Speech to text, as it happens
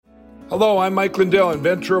Hello, I'm Mike Lindell,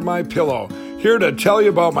 inventor of My Pillow, here to tell you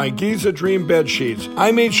about my Giza Dream bed sheets.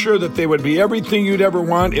 I made sure that they would be everything you'd ever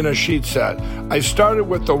want in a sheet set. I started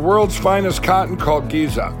with the world's finest cotton called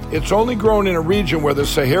Giza. It's only grown in a region where the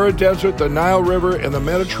Sahara Desert, the Nile River, and the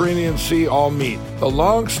Mediterranean Sea all meet. The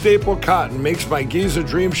long staple cotton makes my Giza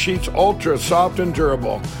Dream sheets ultra soft and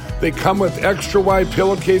durable. They come with extra wide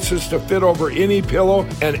pillowcases to fit over any pillow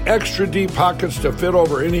and extra deep pockets to fit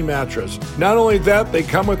over any mattress. Not only that, they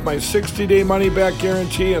come with my 60-day money-back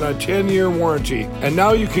guarantee and a 10-year warranty. And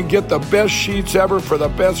now you can get the best sheets ever for the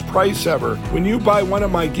best price ever. When you buy one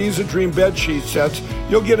of my Giza Dream bed sheet sets,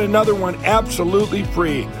 you'll get another one absolutely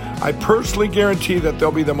free. I personally guarantee that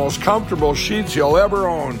they'll be the most comfortable sheets you'll ever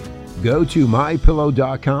own. Go to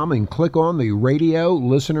mypillow.com and click on the radio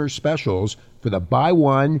listener specials for the buy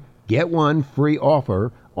one, get one free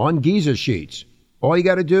offer on Giza sheets. All you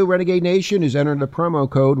got to do, Renegade Nation, is enter the promo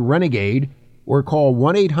code RENEGADE or call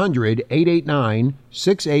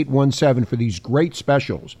 1-800-889-6817 for these great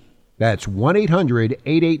specials. That's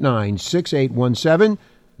 1-800-889-6817.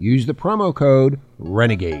 Use the promo code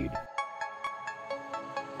RENEGADE.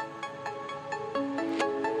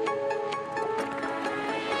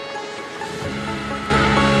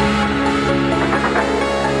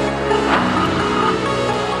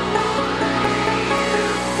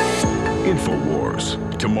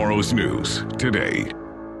 InfoWars, tomorrow's news today.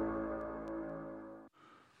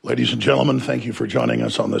 Ladies and gentlemen, thank you for joining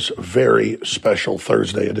us on this very special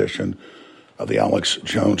Thursday edition of the Alex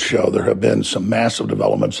Jones Show. There have been some massive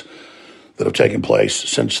developments that have taken place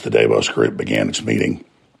since the Davos Group began its meeting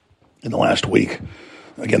in the last week.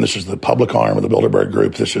 Again, this is the public arm of the Bilderberg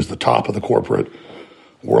Group. This is the top of the corporate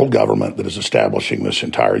world government that is establishing this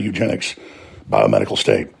entire eugenics biomedical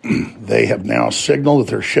state. They have now signaled that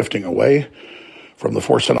they're shifting away from the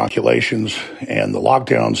forced inoculations and the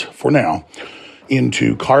lockdowns for now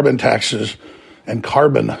into carbon taxes and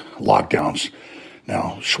carbon lockdowns.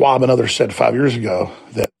 Now, Schwab and others said 5 years ago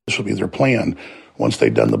that this would be their plan. Once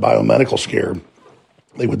they'd done the biomedical scare,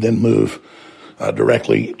 they would then move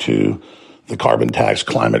directly to the carbon tax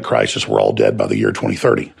climate crisis. We're all dead by the year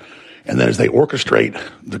 2030. And then as they orchestrate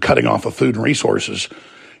the cutting off of food and resources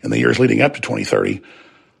in the years leading up to 2030,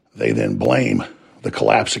 they then blame the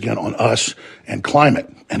collapse again on us and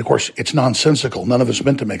climate. And of course, it's nonsensical. None of it's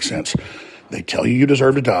meant to make sense. They tell you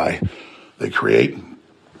deserve to die. They create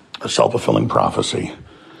a self-fulfilling prophecy.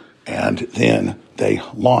 And then they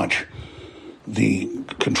launch the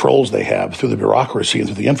controls they have through the bureaucracy and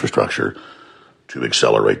through the infrastructure to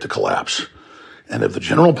accelerate the collapse. And if the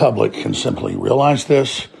general public can simply realize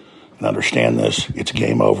this and understand this, it's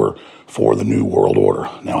game over for the New World Order.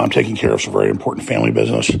 Now, I'm taking care of some very important family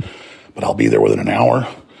business, but I'll be there within an hour.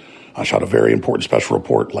 I shot a very important special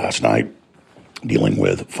report last night dealing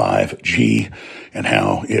with 5G and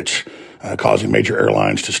how it's causing major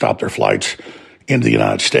airlines to stop their flights into the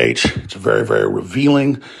United States. It's very, very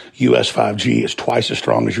revealing. U.S. 5G is twice as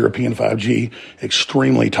strong as European 5G,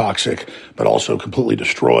 extremely toxic, but also completely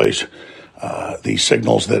destroys the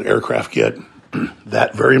signals that aircraft get.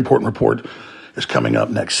 That very important report is coming up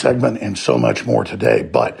next segment and so much more today.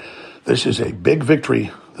 But this is a big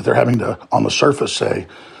victory that they're having to, on the surface, say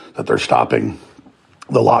that they're stopping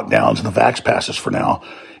the lockdowns and the vax passes for now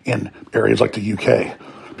in areas like the UK,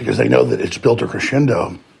 because they know that it's built a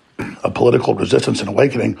crescendo of political resistance and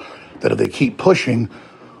awakening that if they keep pushing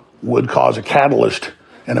would cause a catalyst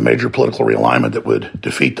and a major political realignment that would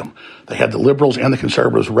defeat them. They had the Liberals and the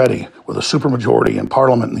Conservatives ready with a supermajority in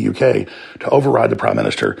Parliament in the UK to override the Prime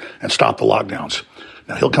Minister and stop the lockdowns.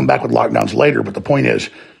 Now, he'll come back with lockdowns later, but the point is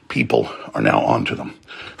people are now onto them.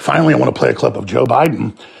 Finally, I want to play a clip of Joe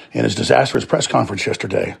Biden in his disastrous press conference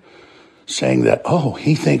yesterday saying that,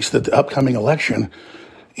 he thinks that the upcoming election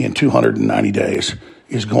in 290 days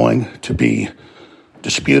is going to be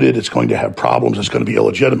disputed, it's going to have problems, it's going to be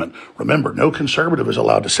illegitimate. Remember, no conservative is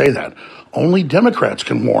allowed to say that. Only Democrats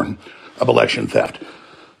can warn of election theft.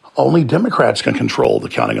 Only Democrats can control the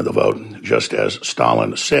counting of the vote. Just as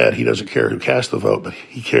Stalin said, he doesn't care who casts the vote, but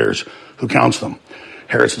he cares who counts them.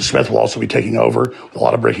 Harrison Smith will also be taking over with a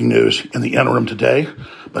lot of breaking news in the interim today.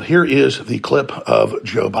 But here is the clip of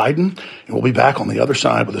Joe Biden, and we'll be back on the other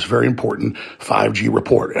side with this very important 5G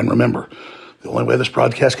report. And remember, the only way this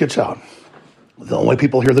broadcast gets out, the only way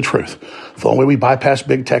people hear the truth, the only way we bypass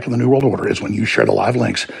big tech and the New World Order is when you share the live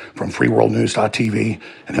links from freeworldnews.tv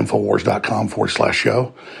and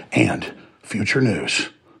infowars.com/show and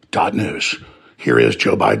futurenews.news. Here is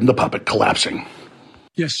Joe Biden, the puppet, collapsing.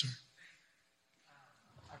 Yes, sir.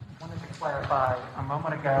 I wanted to clarify, a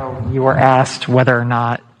moment ago you were asked whether or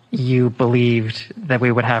not you believed that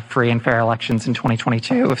we would have free and fair elections in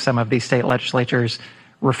 2022 if some of these state legislatures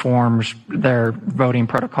reforms their voting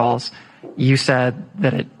protocols. You said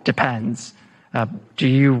that it depends. Do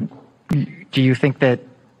you think that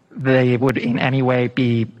they would in any way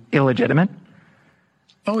be illegitimate?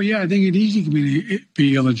 Oh, yeah, I think it easily can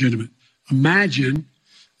be illegitimate. Imagine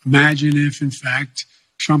if, in fact,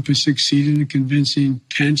 Trump has succeeded in convincing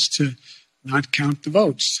Pence to not count the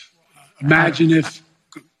votes. Imagine if...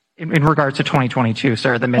 In regards to 2022,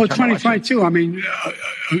 sir, the midterm 2022. election. I mean,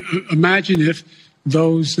 imagine if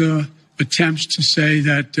those attempts to say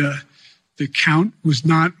that the count was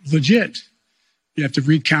not legit. You have to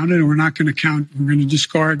recount it, and we're not going to count. We're going to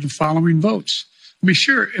discard the following votes. I mean,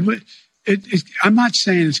 sure, I'm not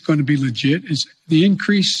saying it's going to be legit. It's the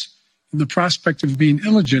increase in the prospect of being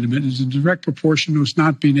illegitimate is a direct proportion to us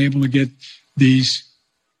not being able to get these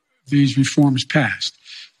reforms passed.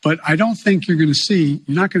 But I don't think you're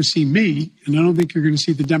not going to see me, and I don't think you're going to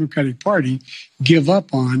see the Democratic Party give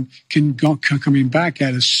up on coming back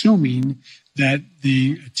at assuming that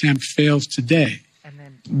the attempt fails today.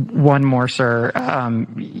 One more, sir.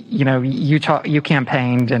 You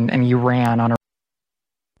campaigned and you ran on a...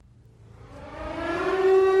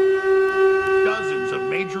 Dozens of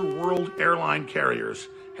major world airline carriers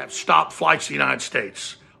have stopped flights to the United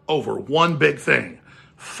States over one big thing,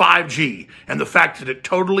 5G, and the fact that it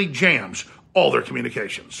totally jams all their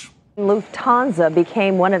communications. Lufthansa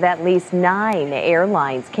became one of at least 9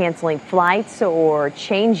 airlines canceling flights or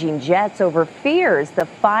changing jets over fears the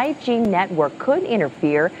 5G network could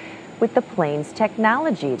interfere with the plane's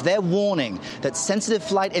technology. They're warning that sensitive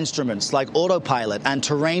flight instruments like autopilot and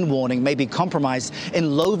terrain warning may be compromised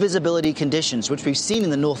in low visibility conditions, which we've seen in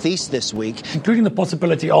the Northeast this week. Including the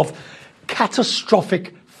possibility of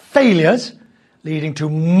catastrophic failures, leading to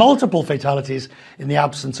multiple fatalities in the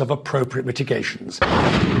absence of appropriate mitigations.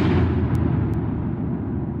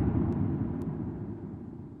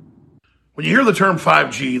 When you hear the term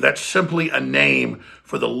 5G, that's simply a name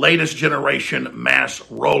for the latest generation mass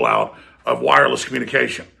rollout of wireless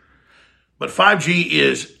communication. But 5G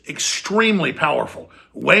is extremely powerful,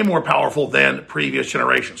 way more powerful than previous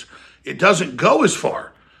generations. It doesn't go as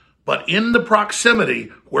far, but in the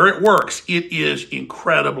proximity where it works, it is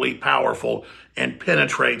incredibly powerful and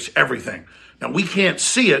penetrates everything. Now, we can't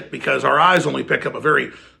see it because our eyes only pick up a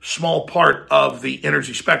very small part of the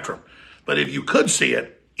energy spectrum. But if you could see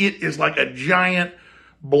it, it is like a giant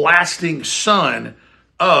blasting sun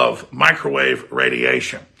of microwave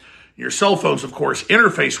radiation. Your cell phones, of course,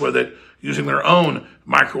 interface with it using their own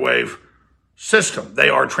microwave system. They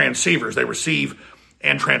are transceivers. They receive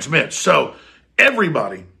and transmit. So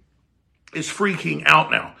everybody is freaking out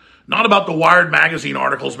now. Not about the Wired magazine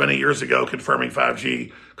articles many years ago confirming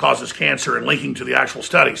 5G causes cancer and linking to the actual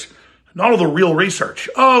studies. Not all the real research.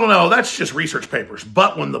 Oh, no, that's just research papers.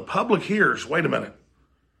 But when the public hears, wait a minute,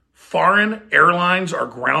 foreign airlines are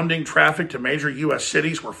grounding traffic to major U.S.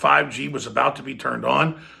 cities where 5G was about to be turned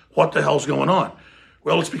on, what the hell's going on?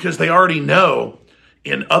 Well, it's because they already know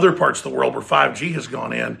in other parts of the world where 5G has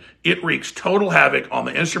gone in, it wreaks total havoc on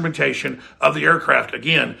the instrumentation of the aircraft,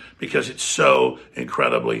 again, because it's so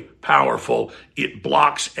incredibly powerful. It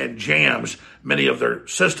blocks and jams many of their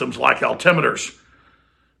systems like altimeters.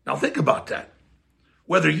 Now think about that.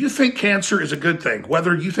 Whether you think cancer is a good thing,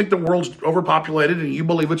 whether you think the world's overpopulated and you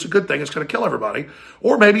believe it's a good thing, it's going to kill everybody,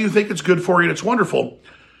 or maybe you think it's good for you and it's wonderful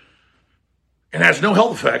and has no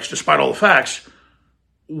health effects despite all the facts,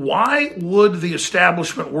 why would the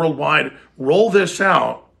establishment worldwide roll this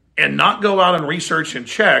out and not go out and research and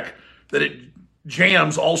check that it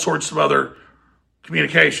jams all sorts of other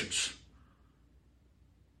communications,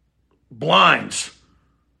 blinds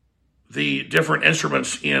the different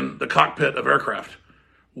instruments in the cockpit of aircraft?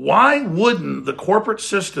 Why wouldn't the corporate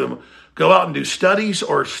system go out and do studies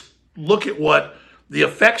or look at what the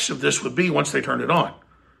effects of this would be once they turned it on?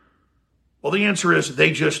 Well, the answer is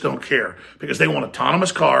they just don't care because they want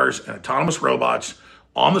autonomous cars and autonomous robots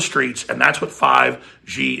on the streets, and that's what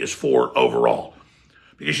 5G is for overall.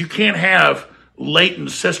 Because you can't have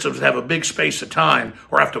latent systems that have a big space of time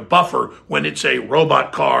or have to buffer when it's a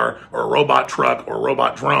robot car or a robot truck or a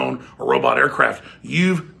robot drone or robot aircraft.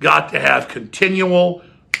 You've got to have continual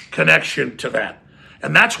connection to that.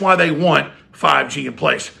 And that's why they want 5G in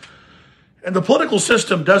place. And the political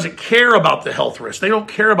system doesn't care about the health risks. They don't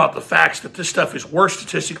care about the facts that this stuff is worse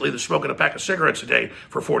statistically than smoking a pack of cigarettes a day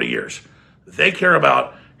for 40 years. They care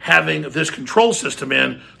about having this control system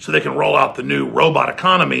in so they can roll out the new robot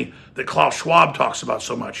economy that Klaus Schwab talks about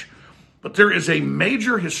so much. But there is a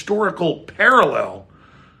major historical parallel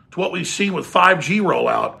to what we've seen with 5G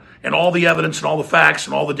rollout and all the evidence and all the facts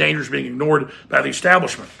and all the dangers being ignored by the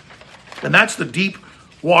establishment. And that's the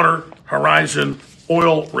Deepwater Horizon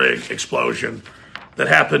oil rig explosion that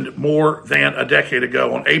happened more than a decade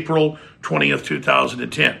ago on April 20th,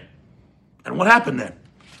 2010. And what happened then?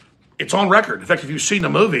 It's on record. In fact, if you've seen the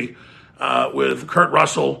movie with Kurt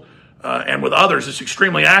Russell and with others, it's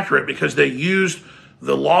extremely accurate because they used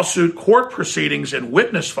the lawsuit court proceedings and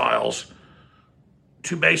witness files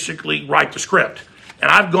to basically write the script. And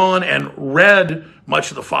I've gone and read much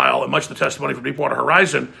of the file and much of the testimony from Deepwater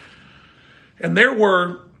Horizon, and there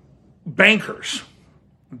were bankers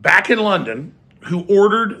back in London who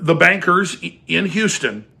ordered the bankers in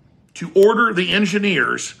Houston to order the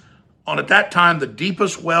engineers on, at that time, the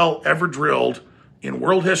deepest well ever drilled in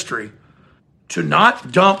world history, to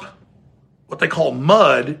not dump what they call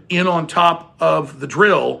mud in on top of the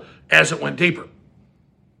drill as it went deeper.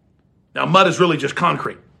 Now, mud is really just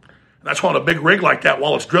concrete. And that's why on a big rig like that,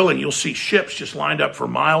 while it's drilling, you'll see ships just lined up for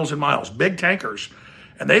miles and miles, big tankers.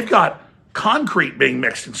 And they've got concrete being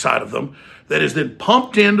mixed inside of them that is then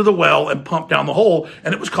pumped into the well and pumped down the hole.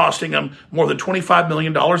 And it was costing them more than $25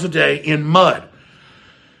 million a day in mud.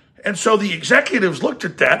 And so the executives looked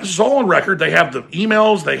at that. This is all on record. They have the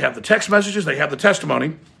emails, they have the text messages, they have the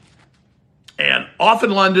testimony. And off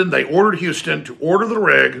in London, they ordered Houston to order the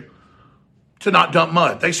rig to not dump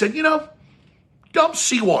mud. They said, dump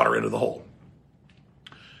seawater into the hole.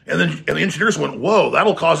 And the engineers went, whoa,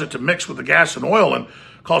 that'll cause it to mix with the gas and oil and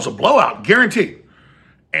cause a blowout, guaranteed.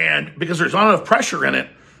 And because there's not enough pressure in it,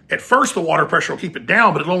 at first the water pressure will keep it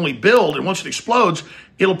down, but it'll only build, and once it explodes,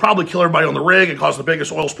 it'll probably kill everybody on the rig and cause the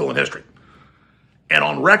biggest oil spill in history. And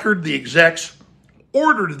on record, the execs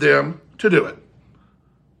ordered them to do it.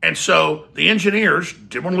 And so the engineers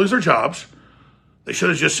didn't want to lose their jobs. They should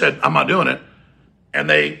have just said, I'm not doing it. And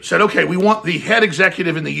they said, okay, we want the head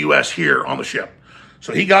executive in the U.S. here on the ship.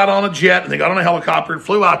 So he got on a jet and they got on a helicopter and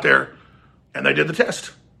flew out there and they did the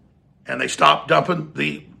test. And they stopped dumping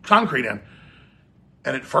the concrete in.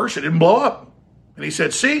 And at first it didn't blow up. And he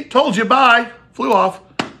said, see, told you, bye. Flew off.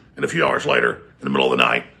 And a few hours later, in the middle of the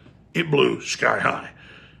night, it blew sky high.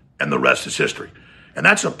 And the rest is history. And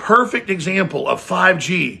that's a perfect example of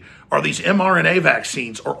 5G, or these mRNA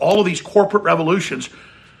vaccines, or all of these corporate revolutions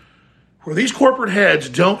where these corporate heads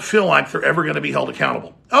don't feel like they're ever going to be held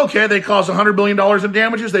accountable. Okay, they cause $100 billion in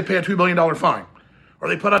damages, they pay a $2 billion fine. Or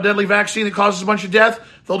they put out a deadly vaccine that causes a bunch of death,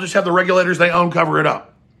 they'll just have the regulators they own cover it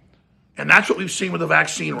up. And that's what we've seen with the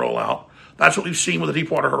vaccine rollout. That's what we've seen with the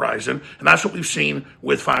Deepwater Horizon. And that's what we've seen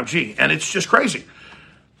with 5G. And it's just crazy.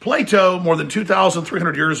 Plato, more than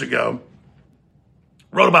 2,300 years ago,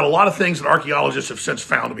 wrote about a lot of things that archaeologists have since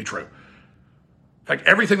found to be true. In fact,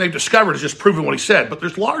 everything they've discovered is just proving what he said, but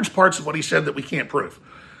there's large parts of what he said that we can't prove.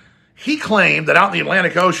 He claimed that out in the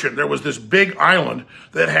Atlantic Ocean, there was this big island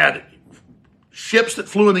that had ships that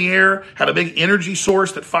flew in the air, had a big energy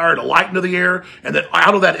source that fired a light into the air, and that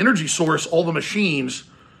out of that energy source, all the machines,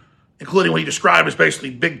 including what he described as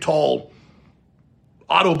basically big, tall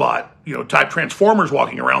Autobot, type transformers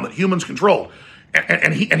walking around that humans controlled.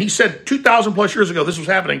 And he said 2,000 plus years ago this was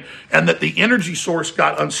happening, and that the energy source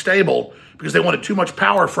got unstable because they wanted too much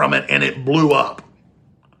power from it, and it blew up.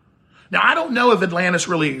 Now, I don't know if Atlantis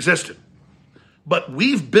really existed, but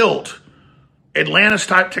we've built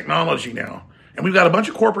Atlantis-type technology now, and we've got a bunch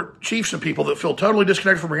of corporate chiefs and people that feel totally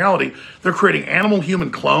disconnected from reality. They're creating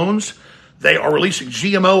animal-human clones. They are releasing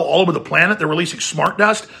GMO all over the planet. They're releasing smart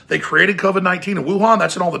dust. They created COVID-19 in Wuhan.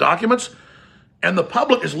 That's in all the documents. And the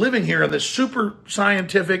public is living here in this super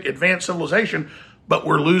scientific, advanced civilization, but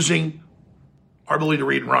we're losing our ability to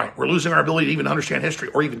read and write. We're losing our ability to even understand history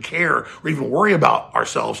or even care or even worry about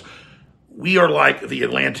ourselves. We are like the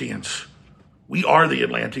Atlanteans. We are the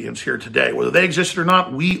Atlanteans here today. Whether they existed or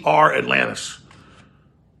not, we are Atlantis.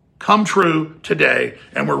 Come true today,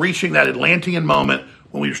 and we're reaching that Atlantean moment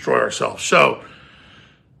when we destroy ourselves. So,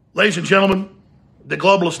 ladies and gentlemen, the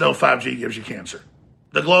globalists know 5G gives you cancer.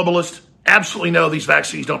 The globalists absolutely know these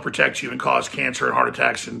vaccines don't protect you and cause cancer and heart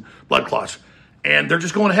attacks and blood clots. And they're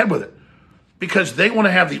just going ahead with it because they want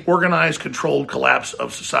to have the organized, controlled collapse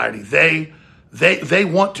of society. They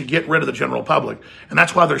want to get rid of the general public. And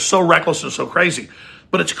that's why they're so reckless and so crazy.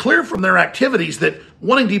 But it's clear from their activities that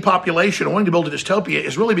wanting depopulation and wanting to build a dystopia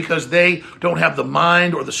is really because they don't have the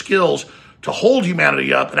mind or the skills to hold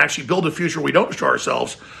humanity up and actually build a future where we don't destroy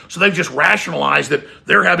ourselves. So they've just rationalized that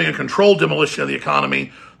they're having a controlled demolition of the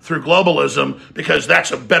economy through globalism because that's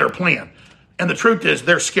a better plan. And the truth is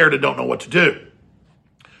they're scared and don't know what to do.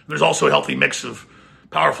 There's also a healthy mix of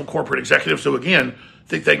powerful corporate executives who, again,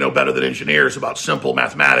 think they know better than engineers about simple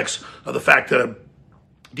mathematics of the fact that a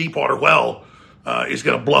deep water well is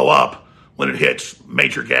going to blow up when it hits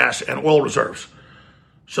major gas and oil reserves.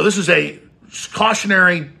 So this is a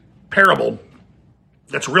cautionary parable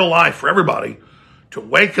that's real life for everybody to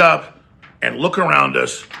wake up and look around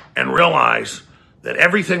us and realize that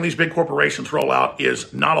everything these big corporations roll out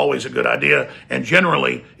is not always a good idea, and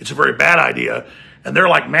generally it's a very bad idea. And they're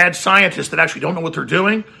like mad scientists that actually don't know what they're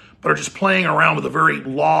doing, but are just playing around with the very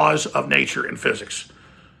laws of nature and physics.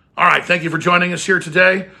 All right, thank you for joining us here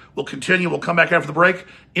today. We'll continue. We'll come back after the break.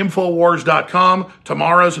 Infowars.com,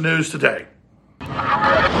 tomorrow's news today.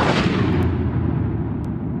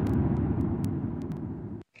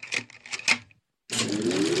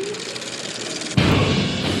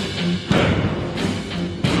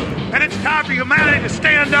 And it's time for humanity to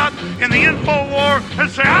stand up in the info war and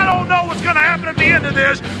say, I don't know what's going to happen at the end of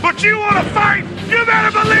this, but you want to fight, you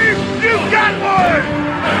better believe you got one!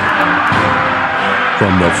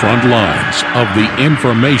 From the front lines of the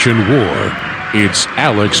information war, it's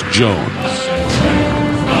Alex Jones.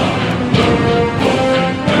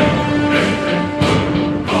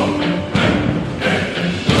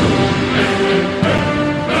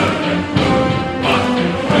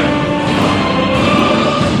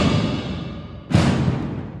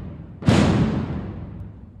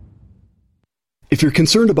 If you're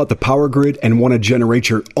concerned about the power grid and want to generate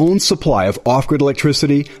your own supply of off-grid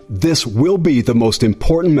electricity, this will be the most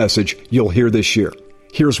important message you'll hear this year.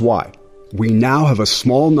 Here's why. We now have a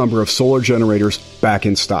small number of solar generators back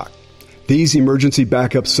in stock. These emergency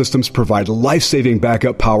backup systems provide life-saving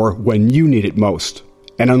backup power when you need it most.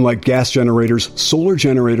 And unlike gas generators, solar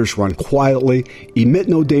generators run quietly, emit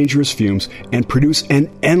no dangerous fumes, and produce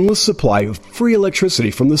an endless supply of free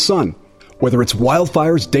electricity from the sun. Whether it's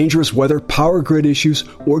wildfires, dangerous weather, power grid issues,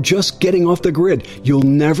 or just getting off the grid, you'll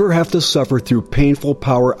never have to suffer through painful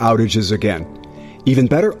power outages again. Even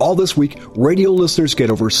better, all this week, radio listeners get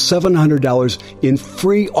over $700 in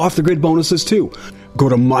free off-the-grid bonuses too. Go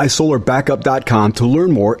to mysolarbackup.com to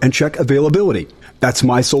learn more and check availability. That's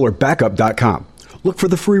mysolarbackup.com. Look for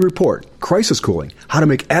the free report, Crisis Cooling, how to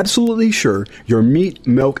make absolutely sure your meat,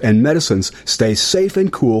 milk, and medicines stay safe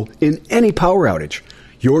and cool in any power outage.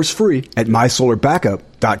 Yours free at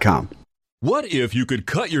mysolarbackup.com. What if you could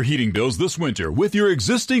cut your heating bills this winter with your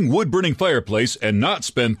existing wood-burning fireplace and not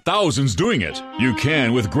spend thousands doing it? You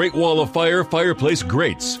can with Great Wall of Fire fireplace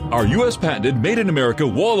grates. Our U.S. patented made-in-America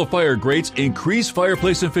Wall of Fire grates increase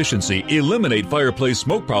fireplace efficiency, eliminate fireplace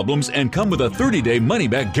smoke problems, and come with a 30-day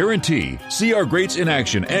money-back guarantee. See our grates in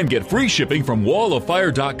action and get free shipping from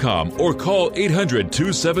walloffire.com or call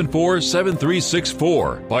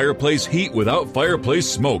 800-274-7364. Fireplace heat without fireplace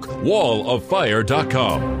smoke.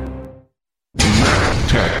 walloffire.com.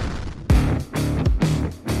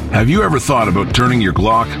 Have you ever thought about turning your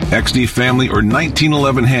Glock, XD Family, or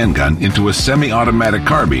 1911 handgun into a semi-automatic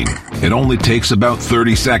carbine? It only takes about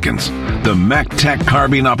 30 seconds. The MacTech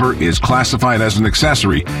Carbine Upper is classified as an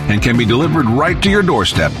accessory and can be delivered right to your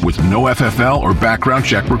doorstep with no FFL or background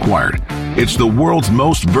check required. It's the world's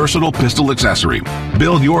most versatile pistol accessory.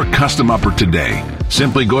 Build your custom upper today.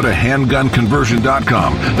 Simply go to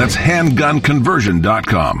handgunconversion.com. That's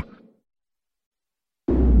handgunconversion.com.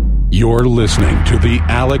 You're listening to The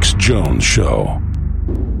Alex Jones Show.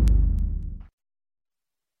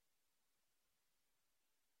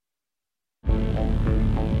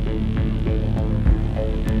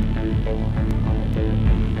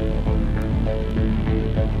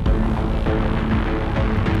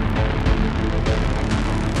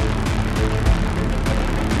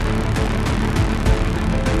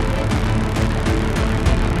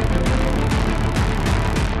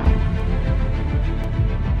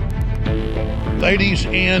 Ladies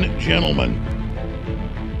and gentlemen,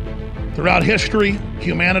 throughout history,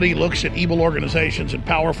 humanity looks at evil organizations and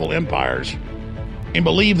powerful empires and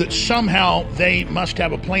believe that somehow they must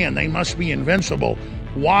have a plan. They must be invincible.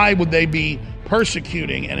 Why would they be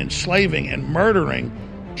persecuting and enslaving and murdering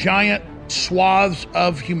giant swaths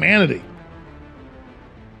of humanity?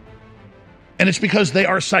 And it's because they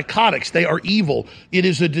are psychotics. They are evil. It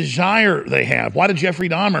is a desire they have. Why did Jeffrey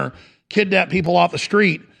Dahmer kidnap people off the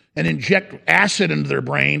street and inject acid into their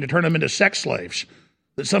brain to turn them into sex slaves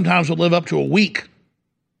that sometimes would live up to a week,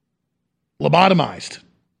 lobotomized?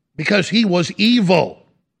 Because he was evil.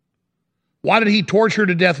 Why did he torture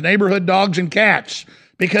to death neighborhood dogs and cats?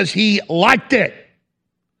 Because he liked it.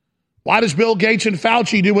 Why does Bill Gates and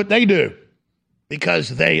Fauci do what they do? Because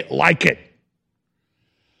they like it.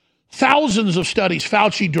 Thousands of studies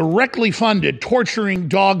Fauci directly funded torturing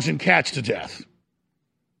dogs and cats to death.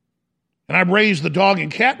 And I've raised the dog and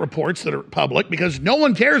cat reports that are public because no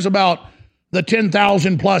one cares about the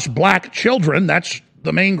 10,000 plus black children. That's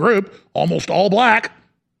the main group, almost all black.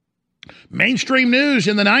 Mainstream news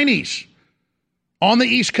in the 90s on the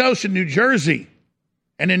East Coast in New Jersey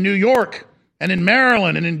and in New York and in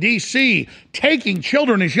Maryland and in D.C., taking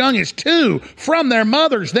children as young as 2 from their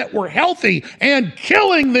mothers that were healthy and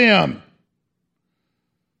killing them.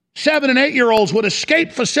 7- and 8-year-olds would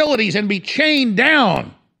escape facilities and be chained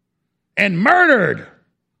down and murdered.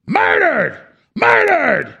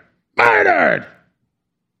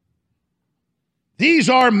 These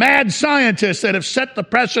are mad scientists that have set the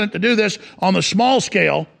precedent to do this on the small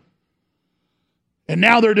scale, and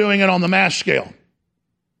now they're doing it on the mass scale.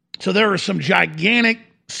 So there are some gigantic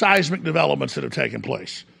seismic developments that have taken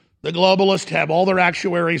place. The globalists have all their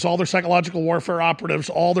actuaries, all their psychological warfare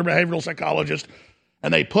operatives, all their behavioral psychologists,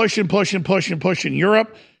 and they push in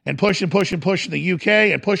Europe, and push in the UK,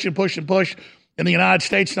 and push in the United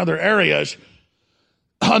States and other areas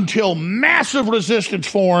until massive resistance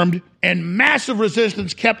formed and massive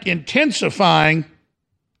resistance kept intensifying,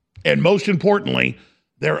 and most importantly,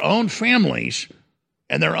 their own families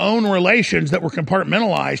and their own relations that were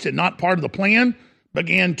compartmentalized and not part of the plan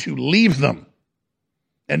began to leave them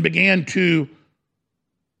and began to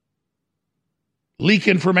leak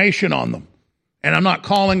information on them. And I'm not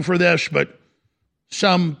calling for this, but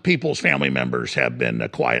some people's family members have been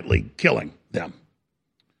quietly killing them.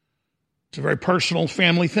 It's a very personal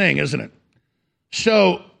family thing, isn't it?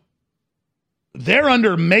 So they're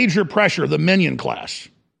under major pressure, the minion class.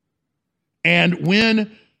 And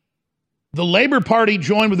when the Labour Party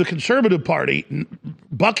joined with the Conservative Party,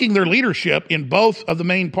 bucking their leadership in both of the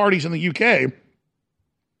main parties in the UK,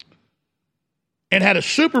 and had a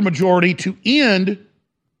supermajority to end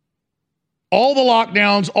all the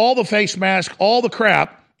lockdowns, all the face masks, all the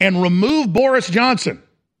crap, and remove Boris Johnson.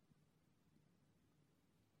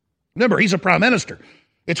 Remember, he's a prime minister.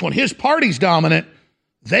 It's when his party's dominant,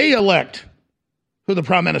 they elect who the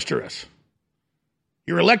prime minister is.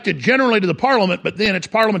 You're elected generally to the parliament, but then it's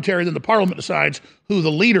parliamentary, then the parliament decides who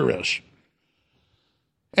the leader is.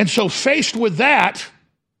 And so faced with that,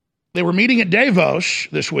 they were meeting at Davos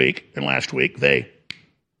this week and last week. They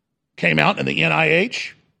came out and the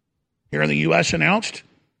NIH here in the U.S. announced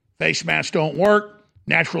face masks don't work.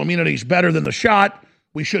 Natural immunity is better than the shot.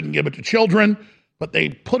 We shouldn't give it to children. But they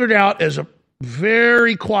put it out as a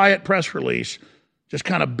very quiet press release, just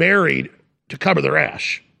kind of buried to cover their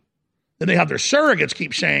ass. Then they have their surrogates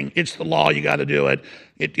keep saying, it's the law, you got to do it.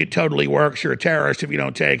 It totally works. You're a terrorist if you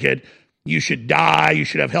don't take it. You should die. You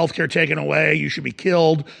should have health care taken away. You should be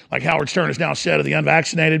killed, like Howard Stern has now said of the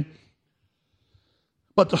unvaccinated.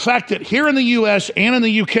 But the fact that here in the U.S. and in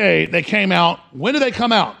the UK, they came out, when did they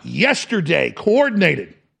come out? Yesterday,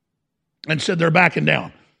 coordinated, and said they're backing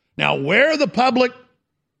down. Now, where the public,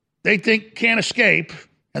 they think, can't escape,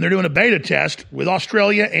 and they're doing a beta test with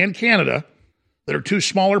Australia and Canada, that are 2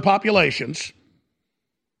 smaller populations,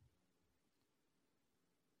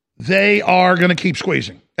 they are going to keep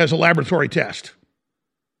squeezing as a laboratory test.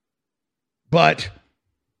 But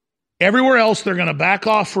everywhere else, they're going to back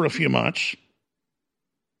off for a few months,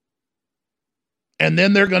 and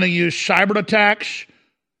then they're going to use cyber attacks,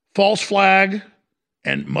 false flag,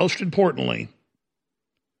 and most importantly,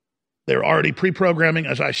 they're already pre-programming,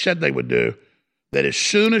 as I said they would do, that as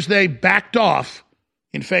soon as they backed off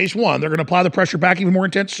in phase 1, they're going to apply the pressure back even more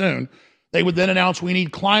intense soon. They would then announce we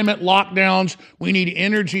need climate lockdowns, we need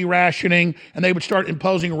energy rationing, and they would start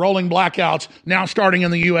imposing rolling blackouts, now starting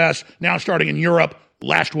in the U.S., now starting in Europe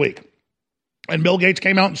last week. And Bill Gates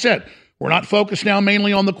came out and said, we're not focused now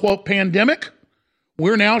mainly on the, quote, pandemic.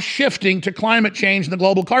 We're now shifting to climate change and the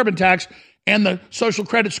global carbon tax and the social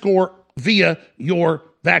credit score via your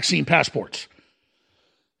vaccine passports.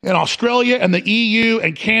 And Australia and the EU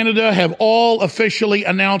and Canada have all officially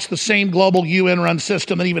announced the same global UN-run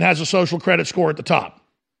system that even has a social credit score at the top.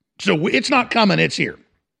 So it's not coming, it's here.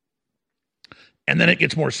 And then it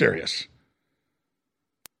gets more serious.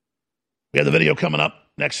 We have the video coming up,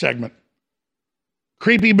 next segment.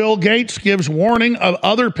 Creepy Bill Gates gives warning of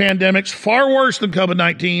other pandemics far worse than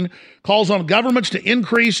COVID-19, calls on governments to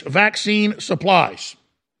increase vaccine supplies.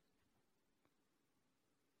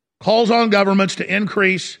 Calls on governments to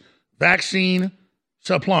increase vaccine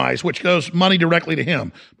supplies, which goes money directly to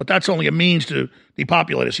him. But that's only a means to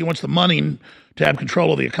depopulate us. He wants the money to have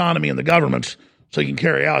control of the economy and the governments so he can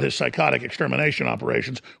carry out his psychotic extermination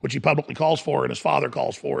operations, which he publicly calls for and his father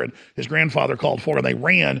calls for and his grandfather called for. And they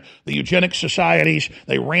ran the eugenics societies.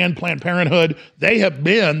 They ran Planned Parenthood. They have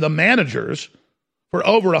been the managers for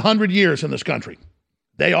over 100 years in this country.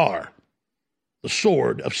 They are the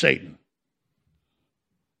sword of Satan.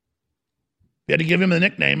 You had to give him a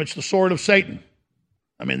nickname. It's the sword of Satan.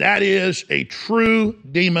 I mean, that is a true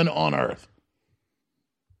demon on earth.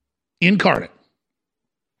 Incarnate.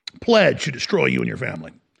 Pledged to destroy you and your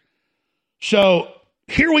family. So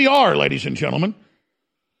here we are, ladies and gentlemen.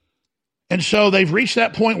 And so they've reached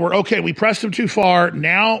that point where, okay, we pressed them too far.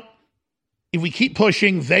 Now, if we keep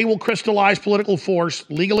pushing, they will crystallize political force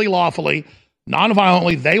legally, lawfully,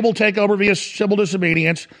 non-violently. They will take over via civil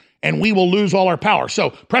disobedience, and we will lose all our power.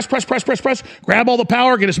 So press, grab all the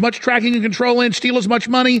power, get as much tracking and control in, steal as much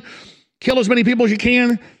money, kill as many people as you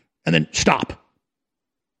can, and then stop.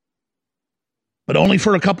 But only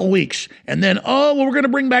for a couple weeks. And then, we're going to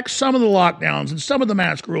bring back some of the lockdowns and some of the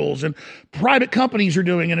mask rules, and private companies are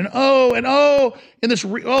doing it. And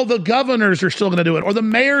the governors are still going to do it, or the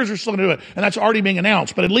mayors are still going to do it. And that's already being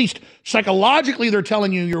announced. But at least psychologically, they're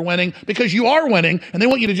telling you you're winning because you are winning, and they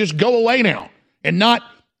want you to just go away now and not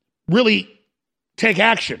really take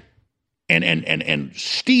action and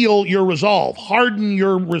steel your resolve, harden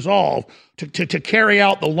your resolve to carry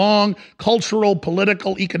out the long cultural,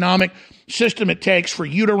 political, economic system it takes for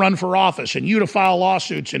you to run for office and you to file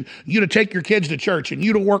lawsuits and you to take your kids to church and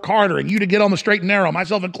you to work harder and you to get on the straight and narrow,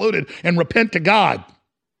 myself included, and repent to God.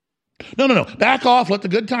 No. Back off. Let the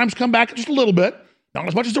good times come back just a little bit. Not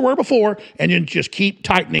as much as there were before. And then just keep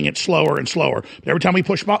tightening it slower and slower. But every time we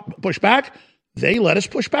push back, they let us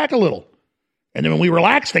push back a little. And then when we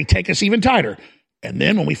relax, they take us even tighter. And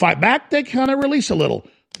then when we fight back, they kind of release a little.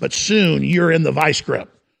 But soon you're in the vice grip.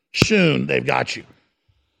 Soon they've got you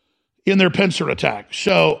in their pincer attack.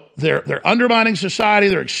 So they're undermining society.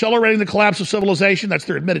 They're accelerating the collapse of civilization. That's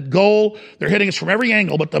their admitted goal. They're hitting us from every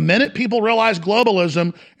angle. But the minute people realize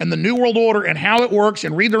globalism and the New World Order and how it works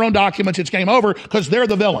and read their own documents, it's game over because they're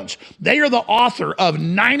the villains. They are the author of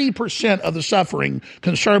 90% of the suffering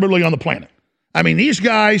conservatively on the planet. I mean, these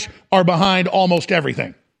guys are behind almost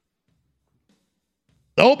everything.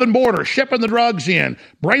 The open border, shipping the drugs in,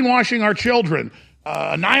 brainwashing our children,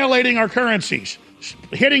 annihilating our currencies,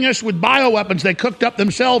 hitting us with bioweapons they cooked up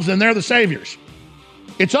themselves, and they're the saviors.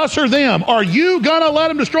 It's us or them. Are you going to let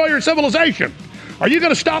them destroy your civilization? Are you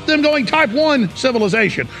going to stop them going type 1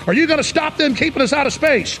 civilization? Are you going to stop them keeping us out of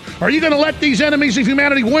space? Are you going to let these enemies of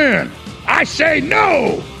humanity win? I say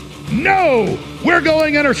no. No. We're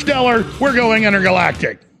going interstellar. We're going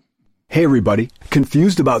intergalactic. Hey everybody,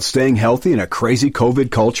 confused about staying healthy in a crazy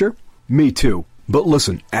COVID culture? Me too. But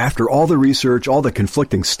listen, after all the research, all the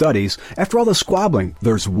conflicting studies, after all the squabbling,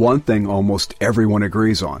 there's one thing almost everyone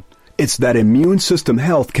agrees on. It's that immune system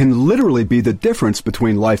health can literally be the difference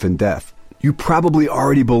between life and death. You probably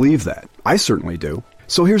already believe that. I certainly do.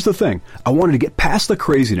 So here's the thing. I wanted to get past the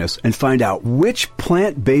craziness and find out which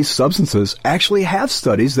plant-based substances actually have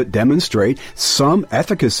studies that demonstrate some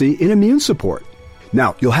efficacy in immune support.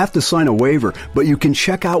 Now, you'll have to sign a waiver, but you can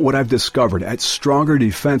check out what I've discovered at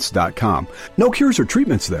StrongerDefense.com. No cures or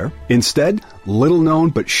treatments there. Instead, little-known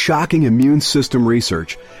but shocking immune system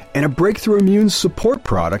research and a breakthrough immune support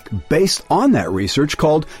product based on that research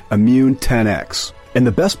called Immune 10X. And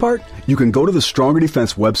the best part? You can go to the Stronger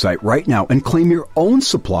Defense website right now and claim your own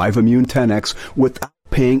supply of Immune 10X without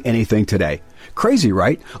paying anything today. Crazy,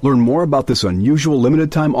 right? Learn more about this unusual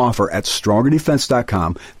limited-time offer at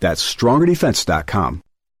StrongerDefense.com. That's StrongerDefense.com.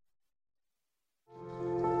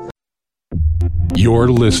 You're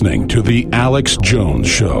listening to The Alex Jones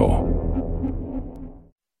Show.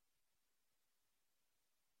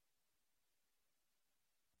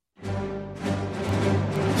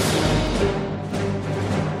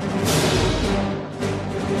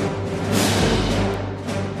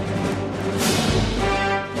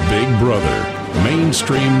 Big Brother,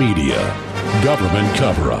 mainstream media, government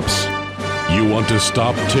cover-ups. You want to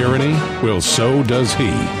stop tyranny? Well, so does he.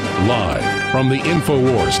 Live from the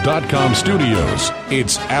Infowars.com studios,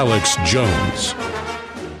 it's Alex Jones.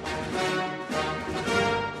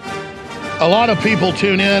 A lot of people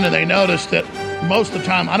tune in and they notice that most of the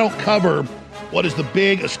time I don't cover what is the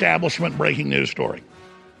big establishment breaking news story.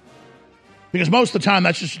 Because most of the time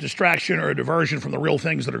that's just a distraction or a diversion from the real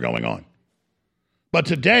things that are going on. But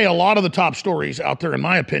today, a lot of the top stories out there, in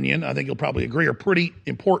my opinion, I think you'll probably agree, are pretty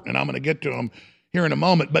important, and I'm going to get to them here in a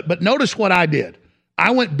moment. But notice what I did.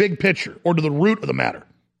 I went big picture, or to the root of the matter.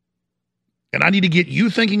 And I need to get you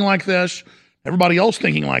thinking like this, everybody else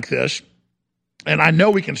thinking like this, and I know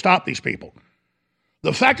we can stop these people.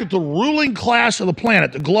 The fact that the ruling class of the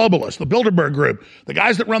planet, the globalists, the Bilderberg Group, the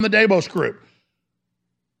guys that run the Davos Group,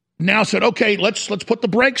 now said, okay, let's put the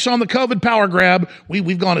brakes on the COVID power grab.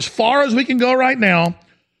 We've gone as far as we can go right now.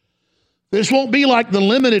 This won't be like the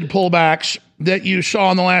limited pullbacks that you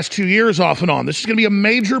saw in the last 2 years off and on. This is going to be a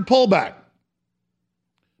major pullback.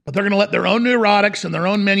 But they're going to let their own neurotics and their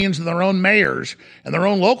own minions and their own mayors and their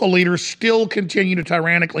own local leaders still continue to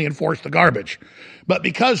tyrannically enforce the garbage. But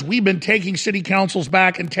because we've been taking city councils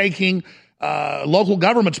back and taking local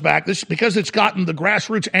governments back, because it's gotten the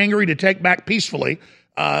grassroots angry to take back peacefully,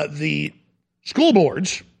 the school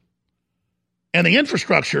boards, And the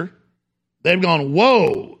infrastructure, they've gone,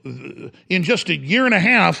 whoa. In just a year and a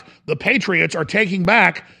half, the Patriots are taking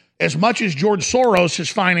back as much as George Soros has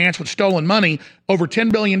financed with stolen money, over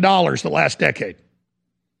 $10 billion the last decade.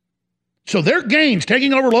 So their gains,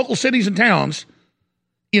 taking over local cities and towns,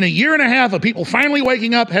 in a year and a half of people finally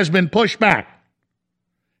waking up, has been pushed back.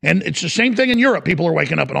 And it's the same thing in Europe. People are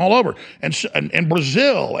waking up and all over. And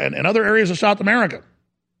Brazil and other areas of South America.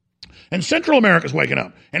 And Central America's waking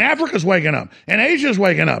up. And Africa's waking up. And Asia's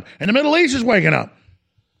waking up. And the Middle East is waking up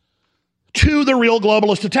to the real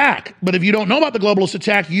globalist attack. But if you don't know about the globalist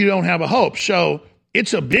attack, you don't have a hope. So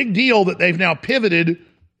it's a big deal that they've now pivoted,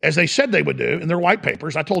 as they said they would do in their white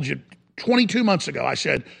papers. I told you 22 months ago, I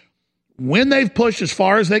said, when they've pushed as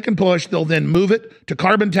far as they can push, they'll then move it to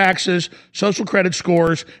carbon taxes, social credit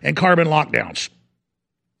scores, and carbon lockdowns.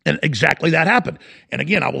 And exactly that happened. And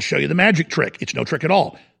again, I will show you the magic trick. It's no trick at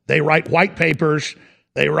all. They write white papers,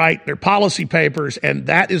 they write their policy papers, and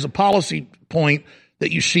that is a policy point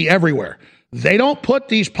that you see everywhere. They don't put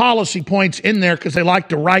these policy points in there because they like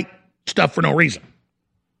to write stuff for no reason.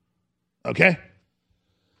 Okay?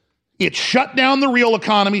 It shut down the real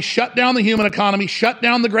economy, shut down the human economy, shut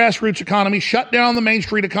down the grassroots economy, shut down the Main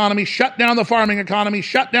Street economy, shut down the farming economy,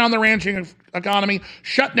 shut down the ranching economy,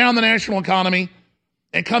 shut down the national economy,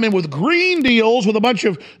 and come in with green deals with a bunch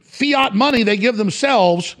of fiat money they give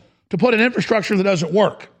themselves to put in infrastructure that doesn't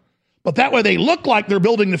work. But that way they look like they're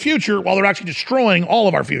building the future while they're actually destroying all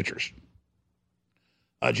of our futures.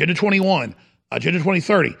 Agenda 21. Agenda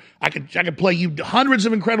 2030. I could play you hundreds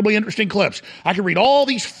of incredibly interesting clips. I could read all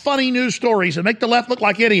these funny news stories and make the left look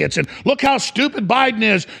like idiots. And look how stupid Biden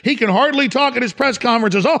is. He can hardly talk at his press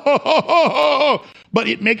conferences. But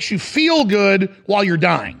it makes you feel good while you're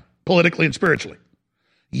dying, politically and spiritually.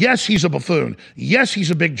 Yes, he's a buffoon. Yes, he's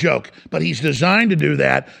a big joke. But he's designed to do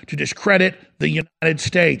that to discredit the United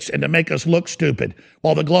States and to make us look stupid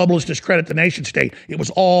while the globalists discredit the nation state. It was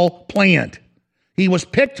all planned. He was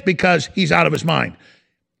picked because he's out of his mind.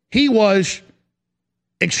 He was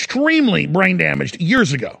extremely brain damaged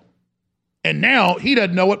years ago. And now he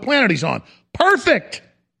doesn't know what planet he's on. Perfect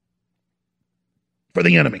for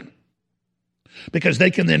the enemy. Because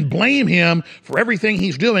they can then blame him for everything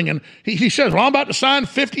he's doing. And he says, well, I'm about to sign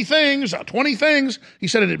 50 things, 20 things. He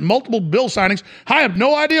said it at multiple bill signings. I have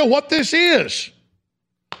no idea what this is.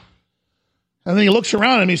 And then he looks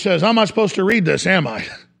around and he says, I'm not supposed to read this, am I?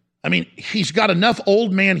 I mean, he's got enough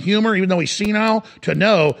old man humor, even though he's senile, to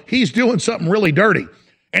know he's doing something really dirty.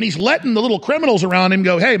 And he's letting the little criminals around him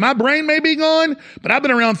go, hey, my brain may be gone, but I've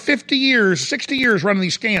been around 50 years, 60 years running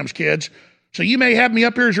these scams, kids. So you may have me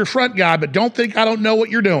up here as your front guy, but don't think I don't know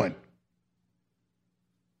what you're doing.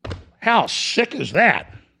 How sick is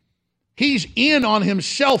that? He's in on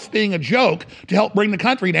himself being a joke to help bring the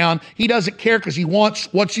country down. He doesn't care because he wants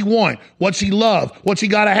what's he want, what's he love, what's he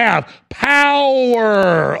got to have.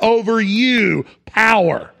 Power over you.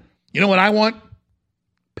 Power. You know what I want?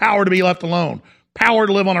 Power to be left alone. Power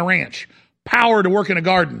to live on a ranch. Power to work in a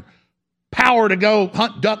garden. Power to go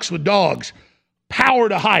hunt ducks with dogs. Power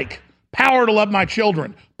to hike. Power to love my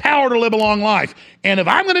children. Power to live a long life. And if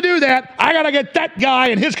I'm going to do that, I got to get that guy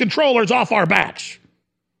and his controllers off our backs.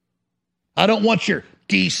 I don't want your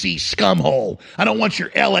D.C. scumhole. I don't want your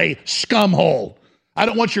L.A. scumhole. I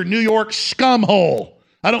don't want your New York scumhole.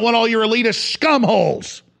 I don't want all your elitist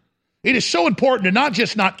scumholes. It is so important to not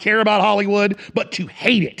just not care about Hollywood, but to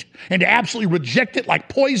hate it and to absolutely reject it like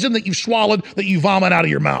poison that you swallowed, that you vomit out of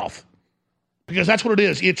your mouth. Because that's what it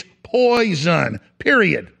is. It's poison,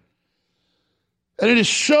 period. And it is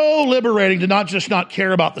so liberating to not just not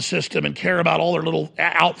care about the system and care about all their little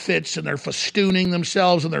outfits and their festooning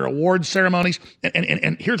themselves and their award ceremonies.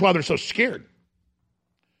 And here's why they're so scared.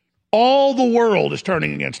 All the world is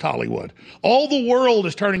turning against Hollywood. All the world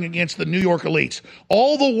is turning against the New York elites.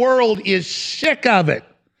 All the world is sick of it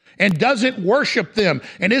and doesn't worship them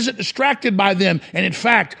and isn't distracted by them. And in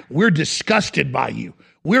fact, we're disgusted by you.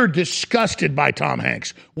 We're disgusted by Tom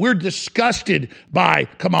Hanks. We're disgusted by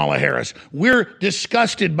Kamala Harris. We're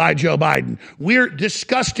disgusted by Joe Biden. We're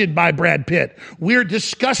disgusted by Brad Pitt. We're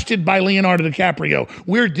disgusted by Leonardo DiCaprio.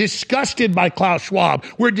 We're disgusted by Klaus Schwab.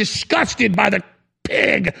 We're disgusted by the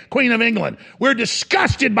pig, Queen of England. We're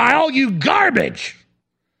disgusted by all you garbage.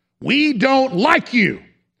 We don't like you.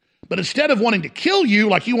 But instead of wanting to kill you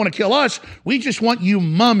like you want to kill us, we just want you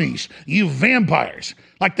mummies, you vampires.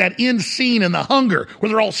 Like that end scene in The Hunger where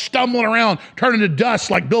they're all stumbling around, turning to dust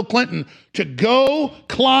like Bill Clinton, to go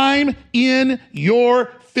climb in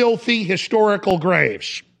your filthy historical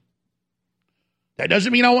graves. That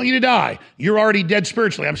doesn't mean I want you to die. You're already dead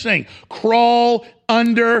spiritually. I'm saying crawl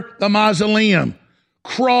under the mausoleum.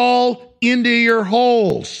 Crawl into your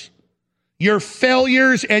holes. You're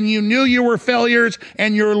failures, and you knew you were failures,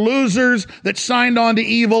 and you're losers that signed on to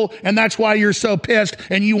evil, and that's why you're so pissed,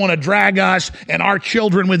 and you want to drag us and our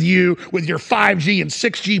children with you, with your 5G and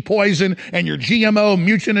 6G poison, and your GMO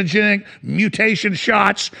mutagenic mutation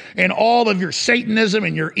shots, and all of your Satanism,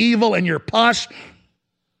 and your evil, and your pus.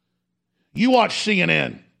 You watch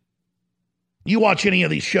CNN. You watch any of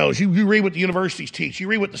these shows. You read what the universities teach. You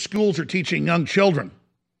read what the schools are teaching young children.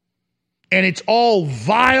 And it's all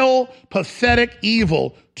vile, pathetic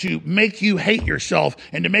evil to make you hate yourself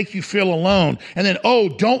and to make you feel alone. And then,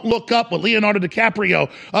 don't look up with Leonardo DiCaprio.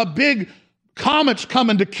 A big comet's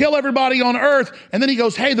coming to kill everybody on Earth. And then he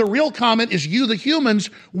goes, hey, the real comet is you, the humans.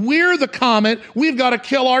 We're the comet. We've got to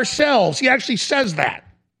kill ourselves. He actually says that.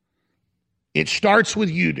 It starts with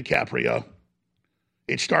you, DiCaprio.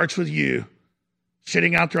 It starts with you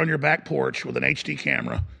sitting out there on your back porch with an HD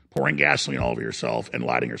camera, pouring gasoline all over yourself and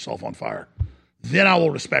lighting yourself on fire. Then I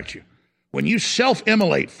will respect you. When you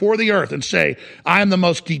self-immolate for the earth and say, I am the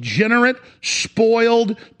most degenerate,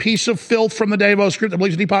 spoiled piece of filth from the Davos group that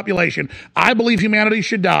believes in depopulation. I believe humanity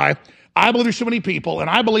should die. I believe there's so many people, and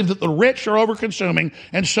I believe that the rich are over-consuming.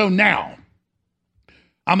 And so now,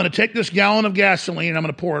 I'm going to take this gallon of gasoline and I'm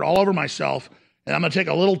going to pour it all over myself, and I'm going to take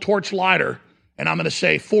a little torch lighter and I'm going to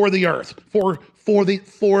say, for the earth, for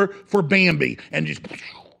Bambi, and just...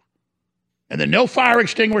 And then no fire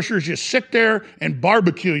extinguishers, just sit there and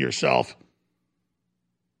barbecue yourself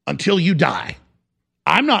until you die.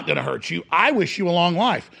 I'm not going to hurt you. I wish you a long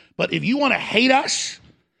life. But if you want to hate us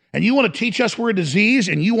and you want to teach us we're a disease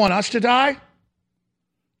and you want us to die,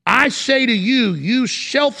 I say to you, you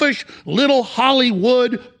selfish little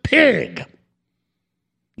Hollywood pig,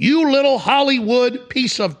 you little Hollywood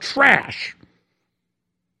piece of trash,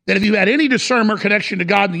 that if you had any discernment or connection to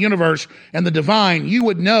God and the universe and the divine, you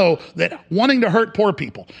would know that wanting to hurt poor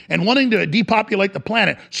people and wanting to depopulate the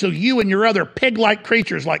planet so you and your other pig-like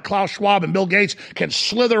creatures like Klaus Schwab and Bill Gates can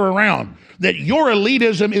slither around, that your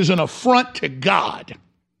elitism is an affront to God.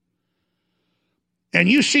 And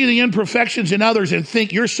you see the imperfections in others and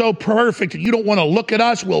think you're so perfect and you don't want to look at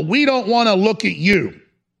us. Well, we don't want to look at you.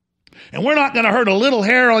 And we're not going to hurt a little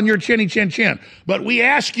hair on your chinny chin chin. But we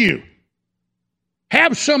ask you,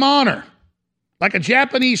 have some honor. Like a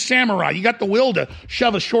Japanese samurai, you got the will to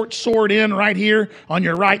shove a short sword in right here on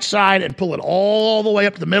your right side and pull it all the way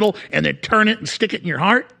up to the middle and then turn it and stick it in your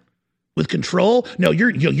heart with control? No,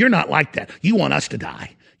 you're not like that. You want us to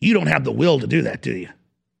die. You don't have the will to do that, do you?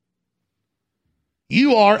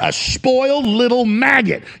 You are a spoiled little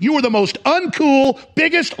maggot. You are the most uncool,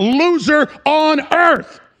 biggest loser on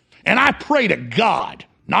earth. And I pray to God,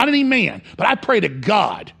 not any man, but I pray to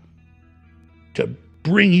God to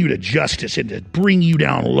bring you to justice and to bring you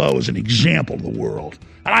down low as an example to the world.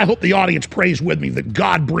 And I hope the audience prays with me that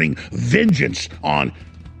God bring vengeance on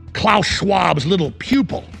Klaus Schwab's little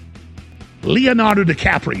pupil, Leonardo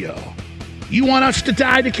DiCaprio. You want us to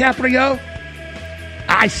die, DiCaprio?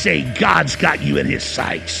 I say God's got you in his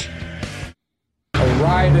sights. A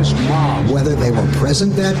riotous mob. Whether they were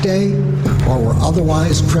present that day or were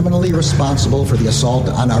otherwise criminally responsible for the assault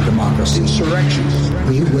on our democracy. Insurrections.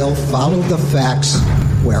 We will follow the facts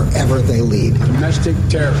wherever they lead. Domestic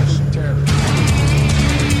terrorists.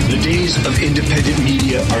 The days of independent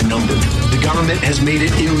media are numbered. The government has made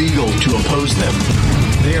it illegal to oppose them.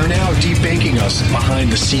 They are now debanking us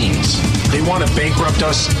behind the scenes. They want to bankrupt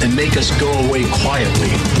us and make us go away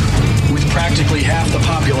quietly, with practically half the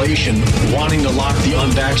population wanting to lock the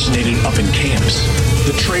unvaccinated up in camps.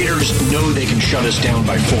 The traitors know they can shut us down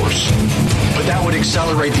by force, but that would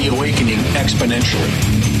accelerate the awakening exponentially.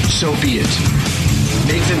 So be it.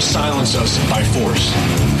 Make them silence us by force.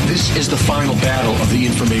 This is the final battle of the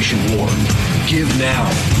information war. Give now.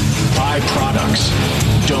 Buy products.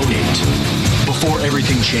 Donate. Before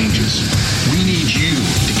everything changes. We need you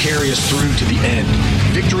to carry us through to the end.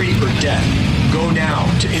 Victory or death. Go now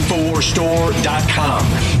to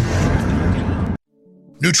InfoWarsStore.com.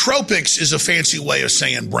 Nootropics is a fancy way of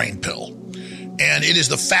saying brain pill. And it is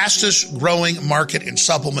the fastest growing market in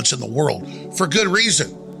supplements in the world for good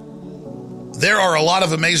reason. There are a lot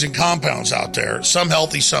of amazing compounds out there, some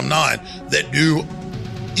healthy, some not, that do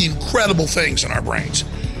incredible things in our brains.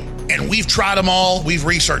 And we've tried them all, we've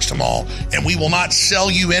researched them all, and we will not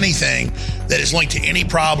sell you anything that is linked to any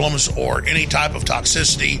problems or any type of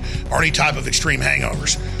toxicity or any type of extreme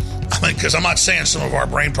hangovers. Because I'm not saying some of our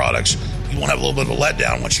brain products, you won't have a little bit of a